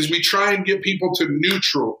is we try and get people to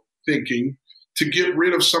neutral thinking to get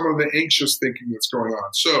rid of some of the anxious thinking that's going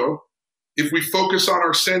on. So if we focus on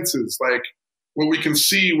our senses, like what we can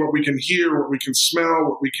see, what we can hear, what we can smell,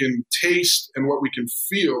 what we can taste, and what we can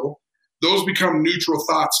feel, those become neutral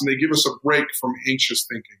thoughts and they give us a break from anxious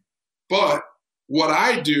thinking. But what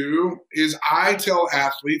I do is I tell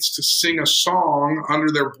athletes to sing a song under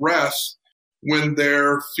their breath when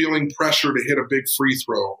they're feeling pressure to hit a big free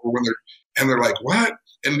throw or when they're like, what?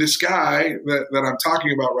 And this guy that I'm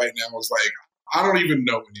talking about right now is like, I don't even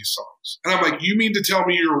know any songs. And I'm like, you mean to tell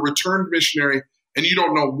me you're a returned missionary and you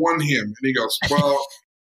don't know one hymn? And he goes, well,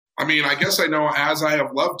 I mean, I guess I know As I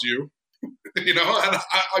Have Loved You, you know? And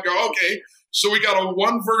I go, okay, so we got a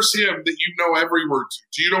one verse hymn that you know every word to.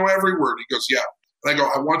 Do you know every word? He goes, yeah. And I go,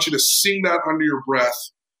 I want you to sing that under your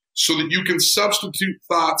breath so that you can substitute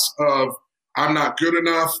thoughts of, I'm not good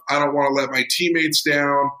enough. I don't want to let my teammates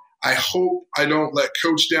down. I hope I don't let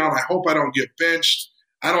coach down. I hope I don't get benched.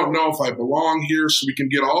 I don't know if I belong here. So we can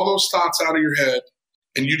get all those thoughts out of your head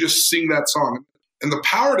and you just sing that song. And the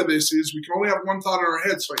power to this is we can only have one thought in our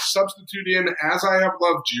head. So I substitute in As I Have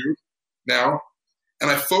Loved You now,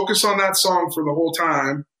 and I focus on that song for the whole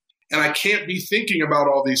time. And I can't be thinking about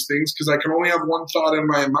all these things because I can only have one thought in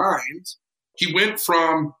my mind. He went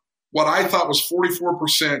from what I thought was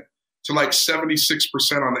 44% to like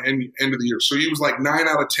 76% on the end of the year. So he was like 9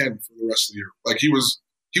 out of 10 for the rest of the year. Like he was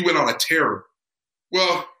He went on a tear.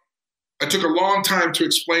 Well, I took a long time to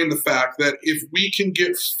explain the fact that if we can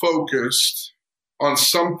get focused on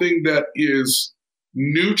something that is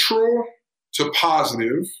neutral to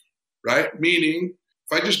positive, right? Meaning,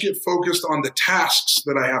 if I just get focused on the tasks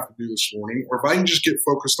that I have to do this morning, or if I can just get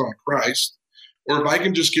focused on Christ, or if I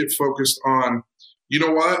can just get focused on, you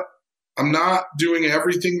know what? I'm not doing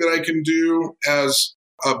everything that I can do as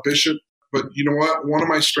a bishop, but you know what? One of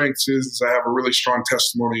my strengths is I have a really strong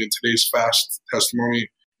testimony, and today's fast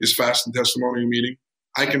and testimony meeting.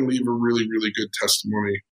 I can leave a really, really good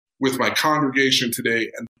testimony with my congregation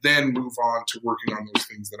today and then move on to working on those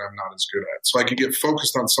things that I'm not as good at. So I can get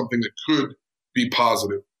focused on something that could be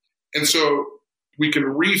positive. And so we can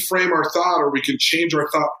reframe our thought, or we can change our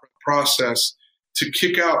thought process to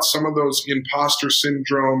kick out some of those imposter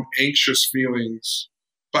syndrome, anxious feelings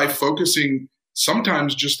by focusing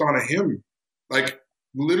sometimes just on a hymn, like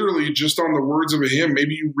literally just on the words of a hymn.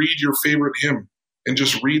 Maybe you read your favorite hymn and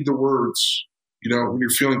just read the words, when you're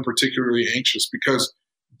feeling particularly anxious, because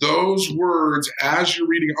those words as you're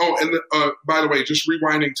reading. Oh, and by the way, just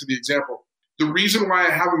rewinding to the example, the reason why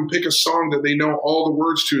I have them pick a song that they know all the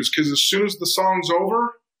words to is because as soon as the song's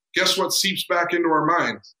over, guess what seeps back into our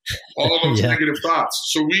minds? All those negative thoughts.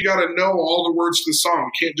 So we got to know all the words to the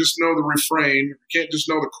song. We can't just know the refrain. We can't just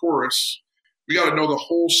know the chorus. We got to know the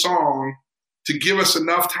whole song to give us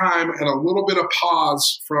enough time and a little bit of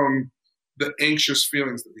pause from the anxious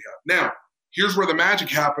feelings that we have. Now, here's where the magic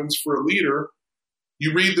happens for a leader.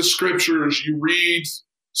 You read the scriptures, you read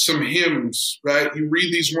some hymns, right? You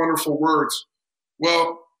read these wonderful words.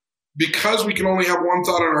 Well, because we can only have one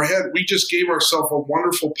thought in our head, we just gave ourselves a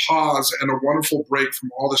wonderful pause and a wonderful break from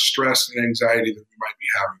all the stress and anxiety that we might be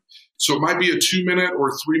having. So it might be a 2-minute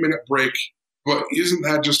or 3-minute break, but isn't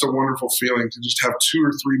that just a wonderful feeling to just have 2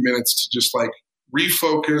 or 3 minutes to just like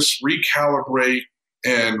refocus, recalibrate,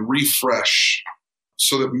 and refresh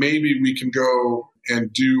so that maybe we can go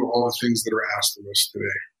and do all the things that are asked of us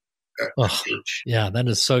today at church. Yeah, that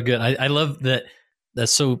is so good. I love that.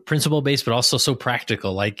 That's so principle-based, but also so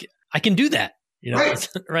practical. Like, I can do that. Right.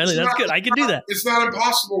 Riley, that's good. I can do that. It's not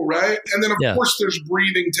impossible, right? And then, of course, there's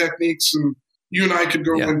breathing techniques, and you and I could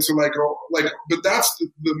go into but that's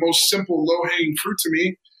the most simple, low-hanging fruit to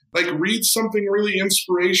me. Like, read something really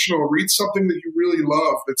inspirational. Read something that you really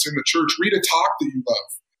love that's in the church. Read a talk that you love.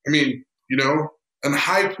 I mean, a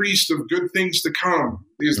high priest of good things to come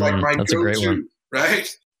is like my go-to, right?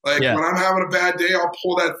 Like when I'm having a bad day, I'll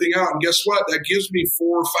pull that thing out. And guess what? That gives me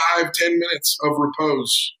 4, 5, 10 minutes of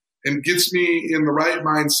repose and gets me in the right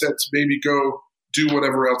mindset to maybe go do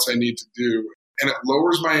whatever else I need to do. And it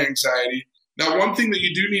lowers my anxiety. Now, one thing that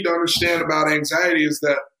you do need to understand about anxiety is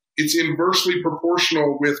that it's inversely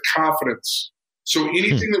proportional with confidence. So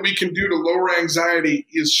anything that we can do to lower anxiety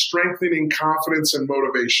is strengthening confidence and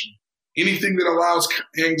motivation. Anything that allows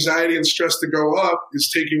anxiety and stress to go up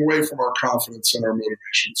is taking away from our confidence and our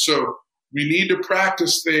motivation. So we need to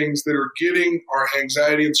practice things that are getting our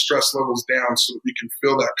anxiety and stress levels down so that we can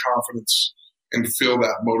feel that confidence and feel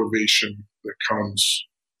that motivation that comes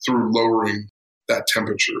through lowering that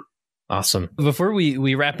temperature. Awesome. Before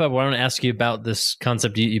we wrap up, I want to ask you about this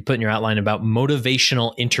concept you put in your outline about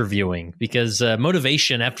motivational interviewing, because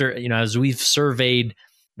motivation, after, as we've surveyed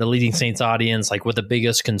the Leading Saints audience, like what the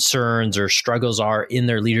biggest concerns or struggles are in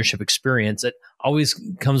their leadership experience, it always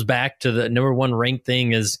comes back to the number one ranked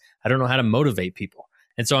thing is, I don't know how to motivate people.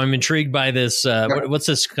 And so I'm intrigued by this. What's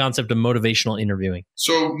this concept of motivational interviewing?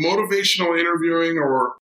 So motivational interviewing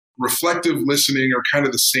or reflective listening are kind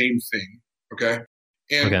of the same thing. Okay.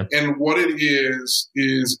 And what it is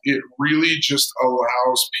it really just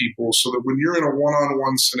allows people so that when you're in a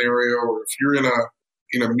one-on-one scenario, or if you're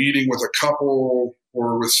in a meeting with a couple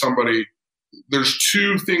or with somebody, there's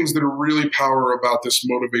 2 things that are really powerful about this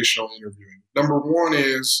motivational interviewing. Number one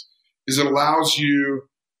is it allows you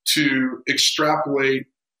to extrapolate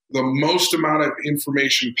the most amount of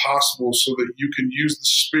information possible so that you can use the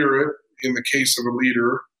spirit, in the case of a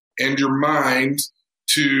leader, and your mind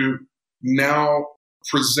to now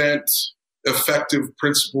present effective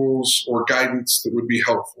principles or guidance that would be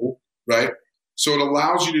helpful, right? So it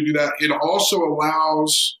allows you to do that. It also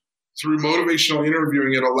allows, through motivational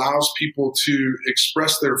interviewing, it allows people to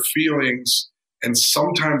express their feelings and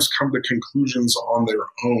sometimes come to conclusions on their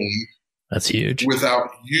own. That's huge. Without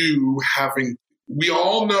you having, we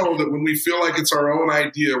all know that when we feel like it's our own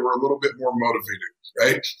idea, we're a little bit more motivated,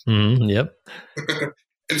 right? Yep.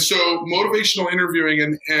 And so motivational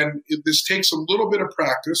interviewing, and this takes a little bit of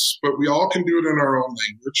practice, but we all can do it in our own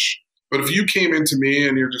language. But if you came into me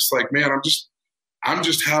and you're just like, man, I'm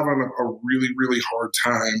just having a really, really hard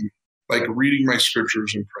time, like reading my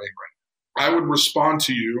scriptures and praying right I would respond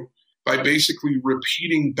to you by basically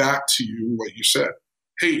repeating back to you what you said.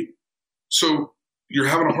 Hey, so you're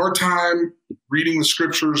having a hard time reading the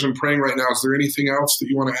scriptures and praying right now. Is there anything else that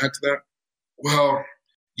you want to add to that? Well,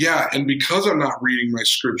 yeah. And because I'm not reading my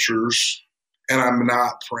scriptures and I'm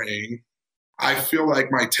not praying, I feel like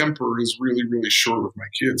my temper is really, really short with my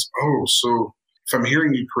kids. Oh, so if I'm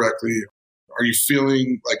hearing you correctly, are you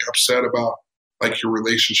feeling like upset about like your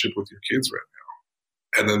relationship with your kids right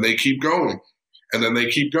now? And then they keep going, and then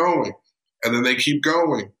they keep going, and then they keep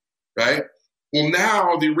going, right? Well,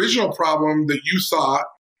 now the original problem that you thought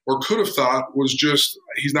or could have thought was just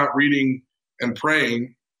he's not reading and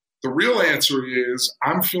praying. The real answer is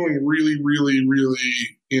I'm feeling really, really,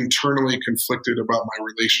 really internally conflicted about my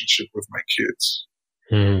relationship with my kids.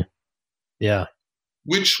 Mm. Yeah.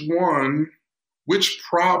 Which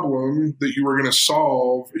problem that you were going to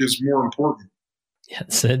solve is more important? Yeah,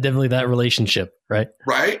 it's definitely that relationship, right?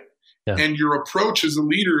 Right? Yeah. And your approach as a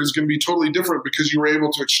leader is going to be totally different because you were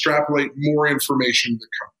able to extrapolate more information that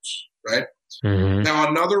comes, right? Mm-hmm. Now,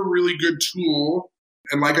 another really good tool,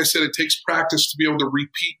 and like I said, it takes practice to be able to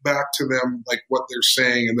repeat back to them like what they're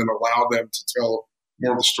saying and then allow them to tell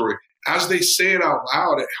more of the story. As they say it out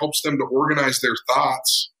loud, it helps them to organize their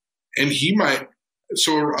thoughts. And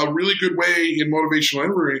so a really good way in motivational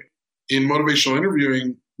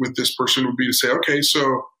interviewing with this person would be to say, okay,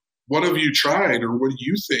 so what have you tried or what do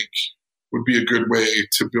you think would be a good way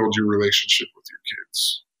to build your relationship with your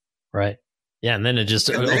kids? Right. Yeah. And then it just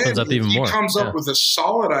opens up even more. He comes up with a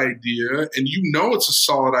solid idea and you know it's a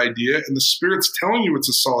solid idea and the Spirit's telling you it's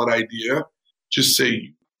a solid idea. Just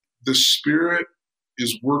say, the Spirit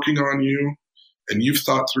is working on you and you've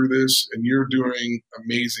thought through this and you're doing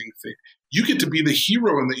amazing things. You get to be the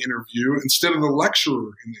hero in the interview instead of the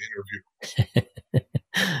lecturer in the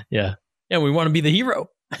interview. Yeah. Yeah. We want to be the hero.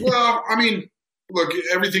 Well, I mean, look,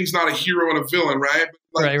 everything's not a hero and a villain, right?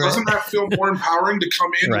 Like, doesn't that feel more empowering to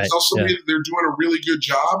come in and tell somebody that they're doing a really good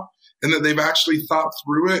job and that they've actually thought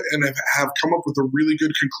through it and have come up with a really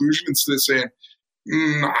good conclusion instead of saying,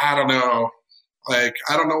 I don't know. Like,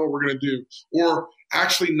 I don't know what we're going to do. Or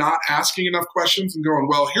actually not asking enough questions and going,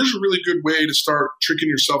 well, here's a really good way to start tricking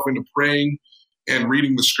yourself into praying and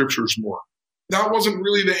reading the scriptures more. That wasn't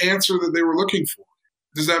really the answer that they were looking for.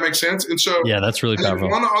 Does that make sense? And so, yeah, that's really powerful.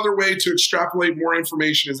 One other way to extrapolate more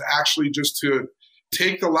information is actually just to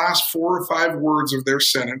take the last 4 or 5 words of their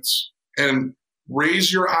sentence and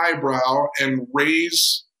raise your eyebrow and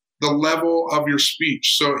raise the level of your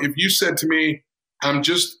speech. So if you said to me, I'm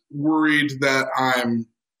just worried that I'm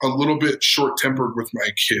a little bit short-tempered with my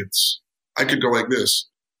kids, I could go like this: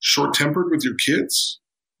 short-tempered with your kids?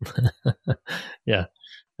 Yeah.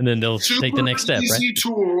 And then they'll take the next step, right? Easy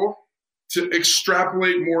tool to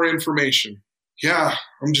extrapolate more information. Yeah,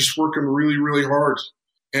 I'm just working really, really hard.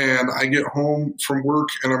 And I get home from work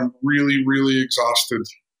and I'm really, really exhausted.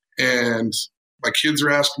 And my kids are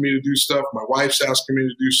asking me to do stuff. My wife's asking me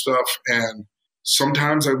to do stuff. And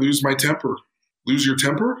sometimes I lose my temper. Lose your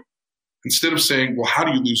temper? Instead of saying, well, how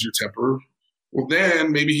do you lose your temper? Well,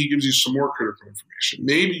 then maybe he gives you some more critical information.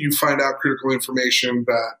 Maybe you find out critical information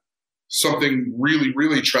that something really,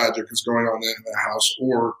 really tragic is going on in the house,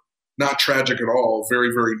 or not tragic at all,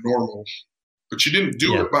 very, very normal. But you didn't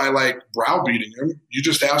do it by like browbeating him. You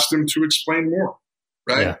just asked him to explain more,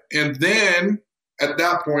 right? Yeah. And then at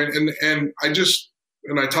that point, and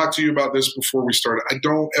I talked to you about this before we started, I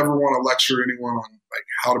don't ever want to lecture anyone on like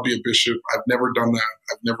how to be a bishop. I've never done that.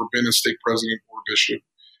 I've never been a stake president or bishop.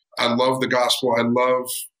 I love the gospel. I love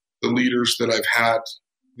the leaders that I've had.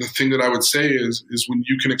 The thing that I would say is when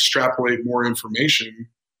you can extrapolate more information,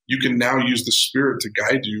 you can now use the Spirit to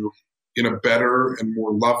guide you in a better and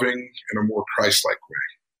more loving and a more Christ-like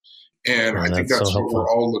way. And I think that's what we're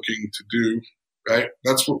all looking to do, right?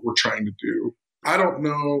 That's what we're trying to do. I don't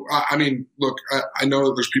know. I mean, look, I know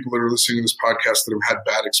that there's people that are listening to this podcast that have had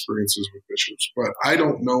bad experiences with bishops, but I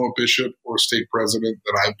don't know a bishop or a stake president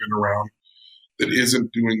that I've been around that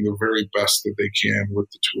isn't doing the very best that they can with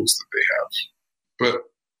the tools that they have. But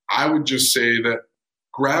I would just say that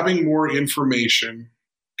grabbing more information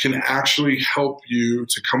can actually help you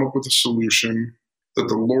to come up with a solution that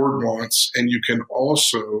the Lord wants. And you can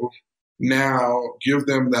also now give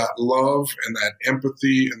them that love and that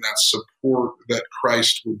empathy and that support that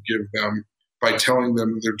Christ would give them by telling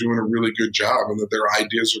them that they're doing a really good job and that their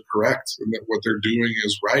ideas are correct and that what they're doing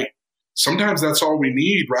is right. Sometimes that's all we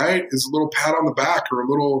need, right? Is a little pat on the back or a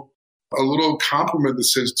little compliment that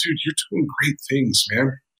says, dude, you're doing great things,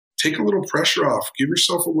 man. Take a little pressure off. Give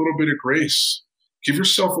yourself a little bit of grace. Give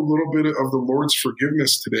yourself a little bit of the Lord's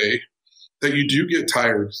forgiveness today, that you do get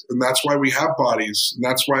tired. And that's why we have bodies. And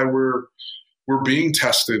that's why we're being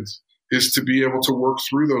tested. is to be able to work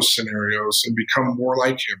through those scenarios and become more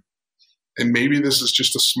like him. And maybe this is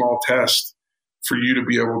just a small test for you to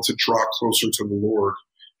be able to draw closer to the Lord.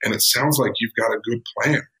 And it sounds like you've got a good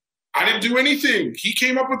plan. I didn't do anything. He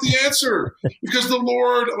came up with the answer because the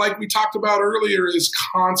Lord, like we talked about earlier, is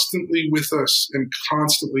constantly with us and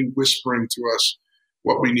constantly whispering to us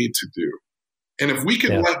what we need to do. And if we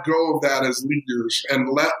can let go of that as leaders and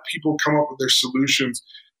let people come up with their solutions,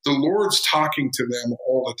 the Lord's talking to them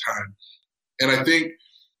all the time. And I think,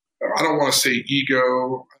 I don't want to say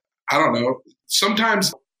ego, I don't know.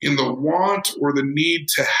 Sometimes in the want or the need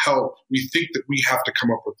to help, we think that we have to come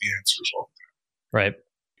up with the answers all the time. Right.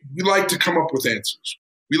 We like to come up with answers.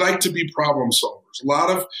 We like to be problem solvers. A lot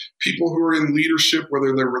of people who are in leadership,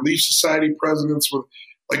 whether they're Relief Society presidents,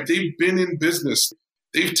 like they've been in business.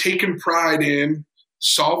 They've taken pride in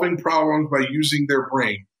solving problems by using their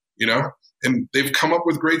brain, and they've come up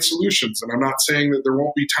with great solutions. And I'm not saying that there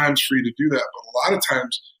won't be times for you to do that, but a lot of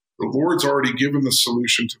times the Lord's already given the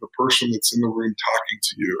solution to the person that's in the room talking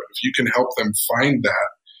to you. And if you can help them find that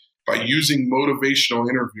by using motivational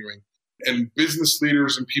interviewing, and business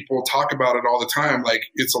leaders and people talk about it all the time, like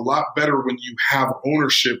it's a lot better when you have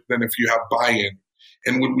ownership than if you have buy-in.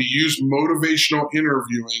 And when we use motivational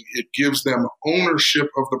interviewing, it gives them ownership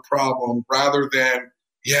of the problem rather than,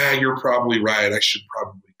 yeah, you're probably right, I should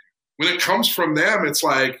probably do. When it comes from them, it's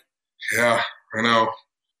like, yeah, I know,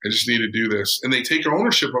 I just need to do this. And they take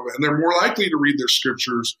ownership of it, and they're more likely to read their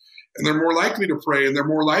scriptures, and they're more likely to pray, and they're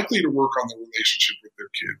more likely to work on their relationship with their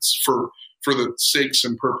kids for the sakes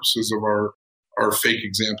and purposes of our fake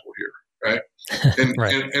example here, right? And,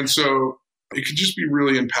 right. and so it could just be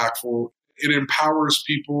really impactful. It empowers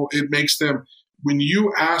people. It makes them, when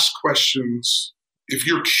you ask questions, if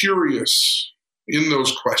you're curious in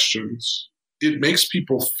those questions, it makes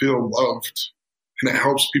people feel loved, and it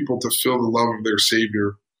helps people to feel the love of their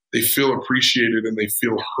Savior. They feel appreciated and they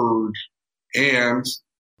feel heard. And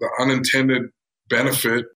the unintended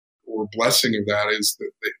benefit or blessing of that is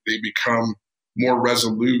that they become more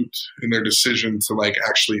resolute in their decision to like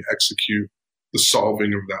actually execute the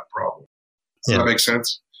solving of that problem. Does that make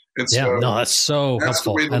sense? And so no, that's so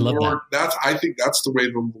helpful. I love that. I think that's the way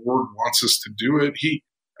the Lord wants us to do it.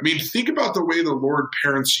 Think about the way the Lord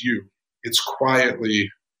parents you. It's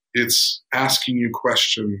quietly, it's asking you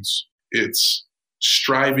questions, it's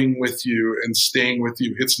striving with you and staying with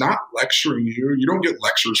you. It's not lecturing you. You don't get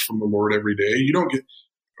lectures from the Lord every day. You don't get,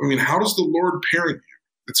 how does the Lord parent you?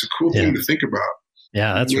 It's a cool thing to think about.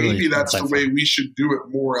 Yeah, that's maybe that's the way we should do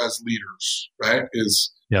it more as leaders, right?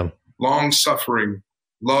 Is long suffering,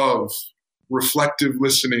 love, reflective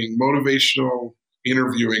listening, motivational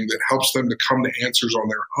interviewing that helps them to come to answers on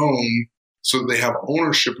their own so that they have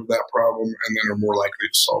ownership of that problem and then are more likely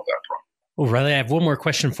to solve that problem. Well, Riley, I have one more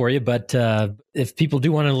question for you, but if people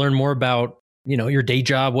do want to learn more about, your day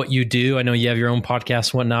job, what you do, I know you have your own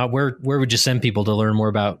podcast and whatnot, where would you send people to learn more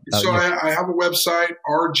about So I have a website,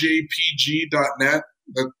 rjpg.net.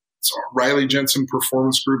 That's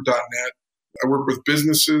RileyJensenPerformanceGroup.net. I work with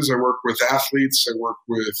businesses. I work with athletes. I work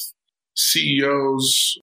with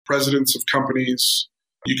CEOs, presidents of companies.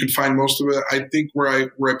 You can find most of it. I think where I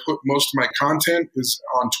put most of my content is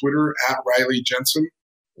on Twitter @RileyJensen.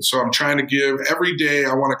 So I'm trying to give every day.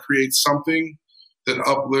 I want to create something that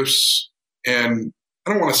uplifts, and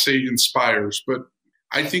I don't want to say inspires, but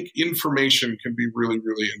I think information can be really,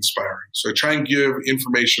 really inspiring. So I try and give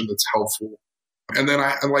information that's helpful. And then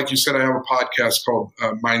like you said, I have a podcast called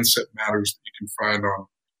Mindset Matters that you can find on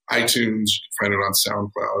iTunes. You can find it on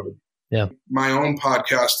SoundCloud. Yeah. My own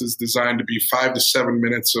podcast is designed to be 5 to 7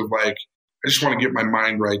 minutes of like, I just want to get my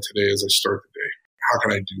mind right today as I start the day. How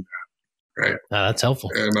can I do that? Right. That's helpful.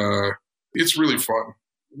 And it's really fun.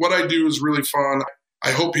 What I do is really fun.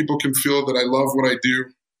 I hope people can feel that I love what I do,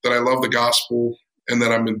 that I love the gospel, and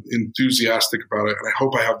that I'm enthusiastic about it. And I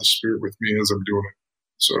hope I have the Spirit with me as I'm doing it.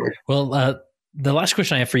 So, well, the last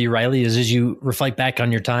question I have for you, Riley, is as you reflect back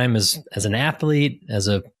on your time as an athlete, as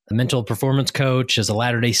a mental performance coach, as a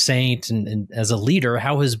Latter-day Saint, and as a leader,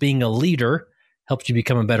 how has being a leader helped you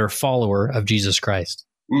become a better follower of Jesus Christ?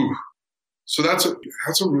 Ooh, so that's a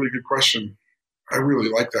really good question. I really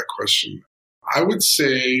like that question. I would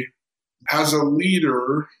say, as a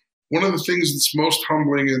leader, one of the things that's most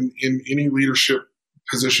humbling in any leadership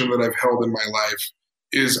position that I've held in my life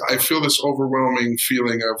is I feel this overwhelming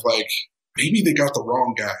feeling of like, maybe they got the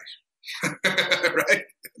wrong guy, right?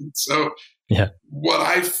 And so what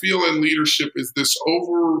I feel in leadership is this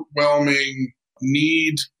overwhelming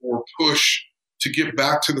need or push to get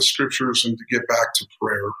back to the scriptures and to get back to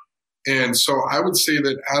prayer. And so I would say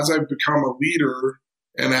that as I've become a leader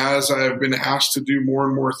and as I've been asked to do more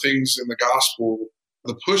and more things in the gospel,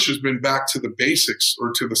 the push has been back to the basics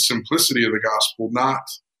or to the simplicity of the gospel, not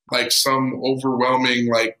like some overwhelming,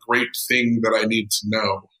 like great thing that I need to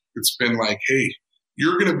know. It's been like, hey,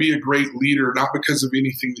 you're going to be a great leader, not because of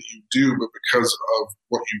anything that you do, but because of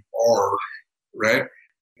what you are, right?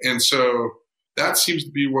 And so that seems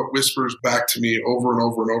to be what whispers back to me over and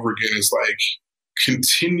over and over again is like,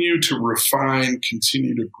 continue to refine,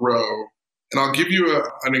 continue to grow. And I'll give you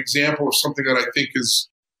an example of something that I think is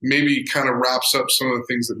maybe kind of wraps up some of the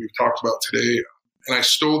things that we've talked about today. And I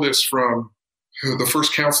stole this from the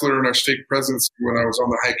first counselor in our stake presidency when I was on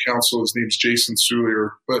the High Council. His name's Jason.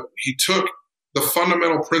 But he took the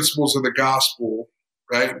fundamental principles of the gospel,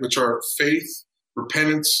 right, which are faith,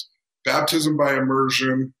 repentance, baptism by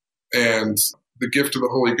immersion, and the gift of the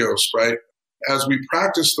Holy Ghost, right? As we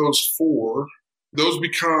practice those four, those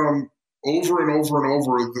become over and over and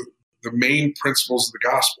over the main principles of the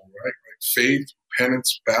gospel, right? Like faith,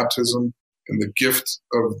 repentance, baptism, and the gift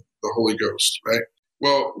of the Holy Ghost, right?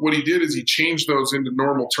 Well, what he did is he changed those into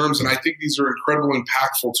normal terms, and I think these are incredibly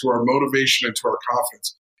impactful to our motivation and to our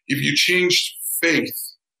confidence. If you change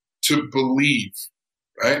faith to believe,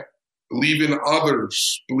 right? Believe in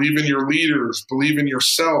others, believe in your leaders, believe in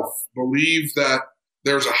yourself, believe that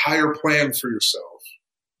there's a higher plan for yourself.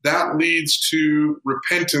 That leads to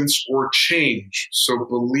repentance or change. So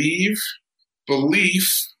belief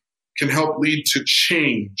can help lead to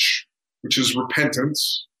change, which is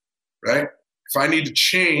repentance, right? If I need to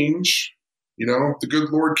change, the good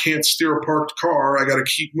Lord can't steer a parked car. I got to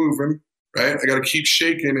keep moving, right? I got to keep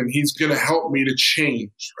shaking, and he's going to help me to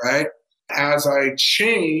change, right? As I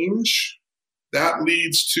change, that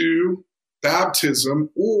leads to baptism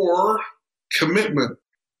or commitment.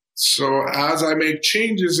 So as I make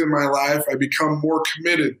changes in my life, I become more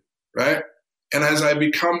committed, right? And as I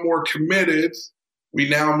become more committed, we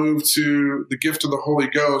now move to the gift of the Holy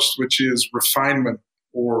Ghost, which is refinement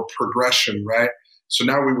or progression, right? So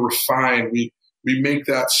now we refine, we make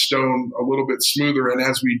that stone a little bit smoother. And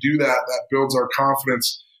as we do that, that builds our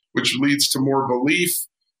confidence, which leads to more belief,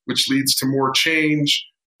 which leads to more change,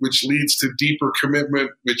 which leads to deeper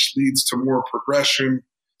commitment, which leads to more progression.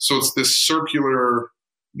 So it's this circular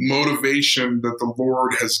motivation that the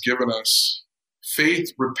Lord has given us.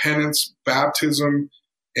 Faith, repentance, baptism,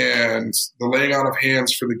 and the laying on of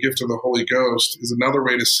hands for the gift of the Holy Ghost is another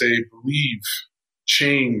way to say believe,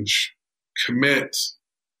 change, commit,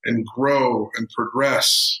 and grow and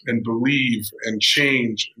progress and believe and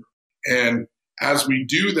change. And as we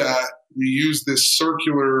do that, we use this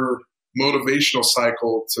circular motivational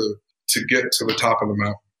cycle to get to the top of the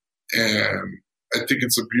mountain. And I think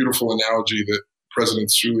it's a beautiful analogy that President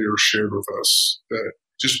Sulier shared with us that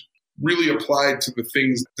just really applied to the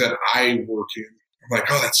things that I work in. I'm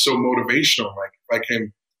like, oh, that's so motivational. Like, if I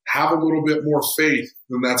can have a little bit more faith,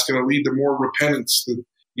 then that's going to lead to more repentance, and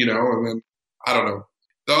then, I don't know.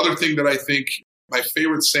 The other thing that I think my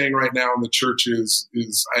favorite saying right now in the church is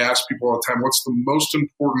I ask people all the time, what's the most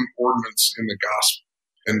important ordinance in the gospel?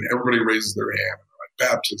 And everybody raises their hand. They're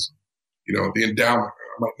like, baptism, the endowment.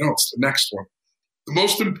 I'm like, no, it's the next one. The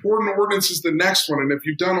most important ordinance is the next one. And if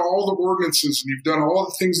you've done all the ordinances and you've done all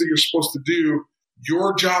the things that you're supposed to do,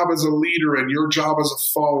 your job as a leader and your job as a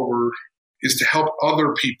follower is to help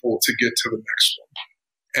other people to get to the next one.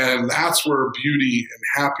 And that's where beauty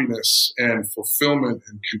and happiness and fulfillment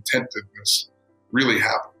and contentedness really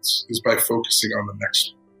happens, is by focusing on the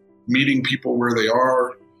next one. Meeting people where they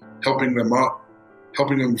are, helping them up,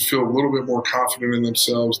 helping them feel a little bit more confident in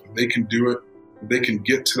themselves, that they can do it, that they can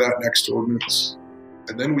get to that next ordinance.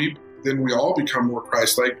 And then we all become more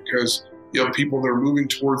Christ-like, because you have people that are moving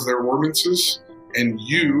towards their ordinances, and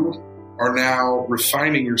you are now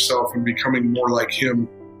refining yourself and becoming more like him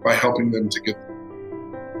by helping them to get there.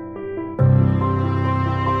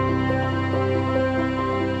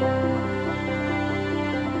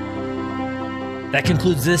 That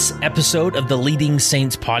concludes this episode of the Leading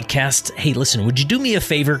Saints podcast. Hey, listen, would you do me a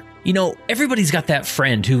favor? Everybody's got that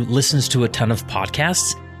friend who listens to a ton of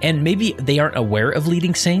podcasts, and maybe they aren't aware of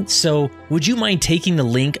Leading Saints. So would you mind taking the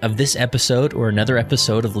link of this episode or another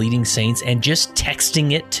episode of Leading Saints and just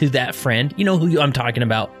texting it to that friend? You know who I'm talking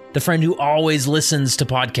about. The friend who always listens to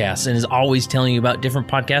podcasts and is always telling you about different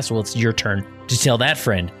podcasts. Well, it's your turn to tell that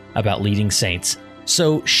friend about Leading Saints.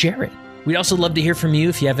 So share it. We'd also love to hear from you.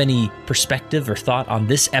 If you have any perspective or thought on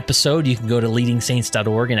this episode, you can go to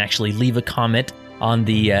leadingsaints.org and actually leave a comment on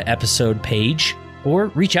the episode page, or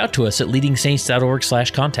reach out to us at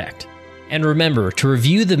leadingsaints.org/contact. And remember, to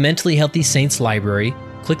review the Mentally Healthy Saints library,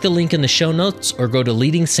 click the link in the show notes or go to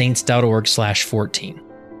leadingsaints.org/14.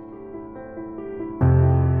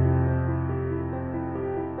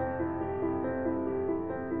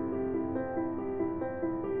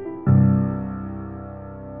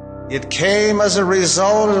 It came as a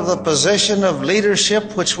result of the position of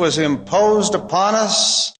leadership which was imposed upon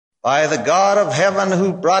us by the God of heaven,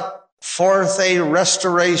 who brought forth a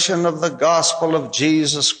restoration of the gospel of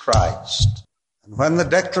Jesus Christ. And when the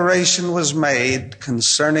declaration was made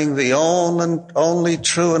concerning the only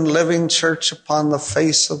true and living church upon the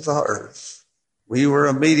face of the earth, we were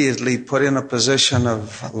immediately put in a position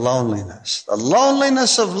of loneliness, the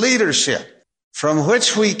loneliness of leadership, from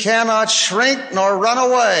which we cannot shrink nor run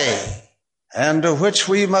away, and to which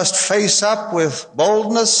we must face up with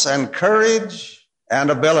boldness and courage and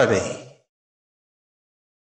ability.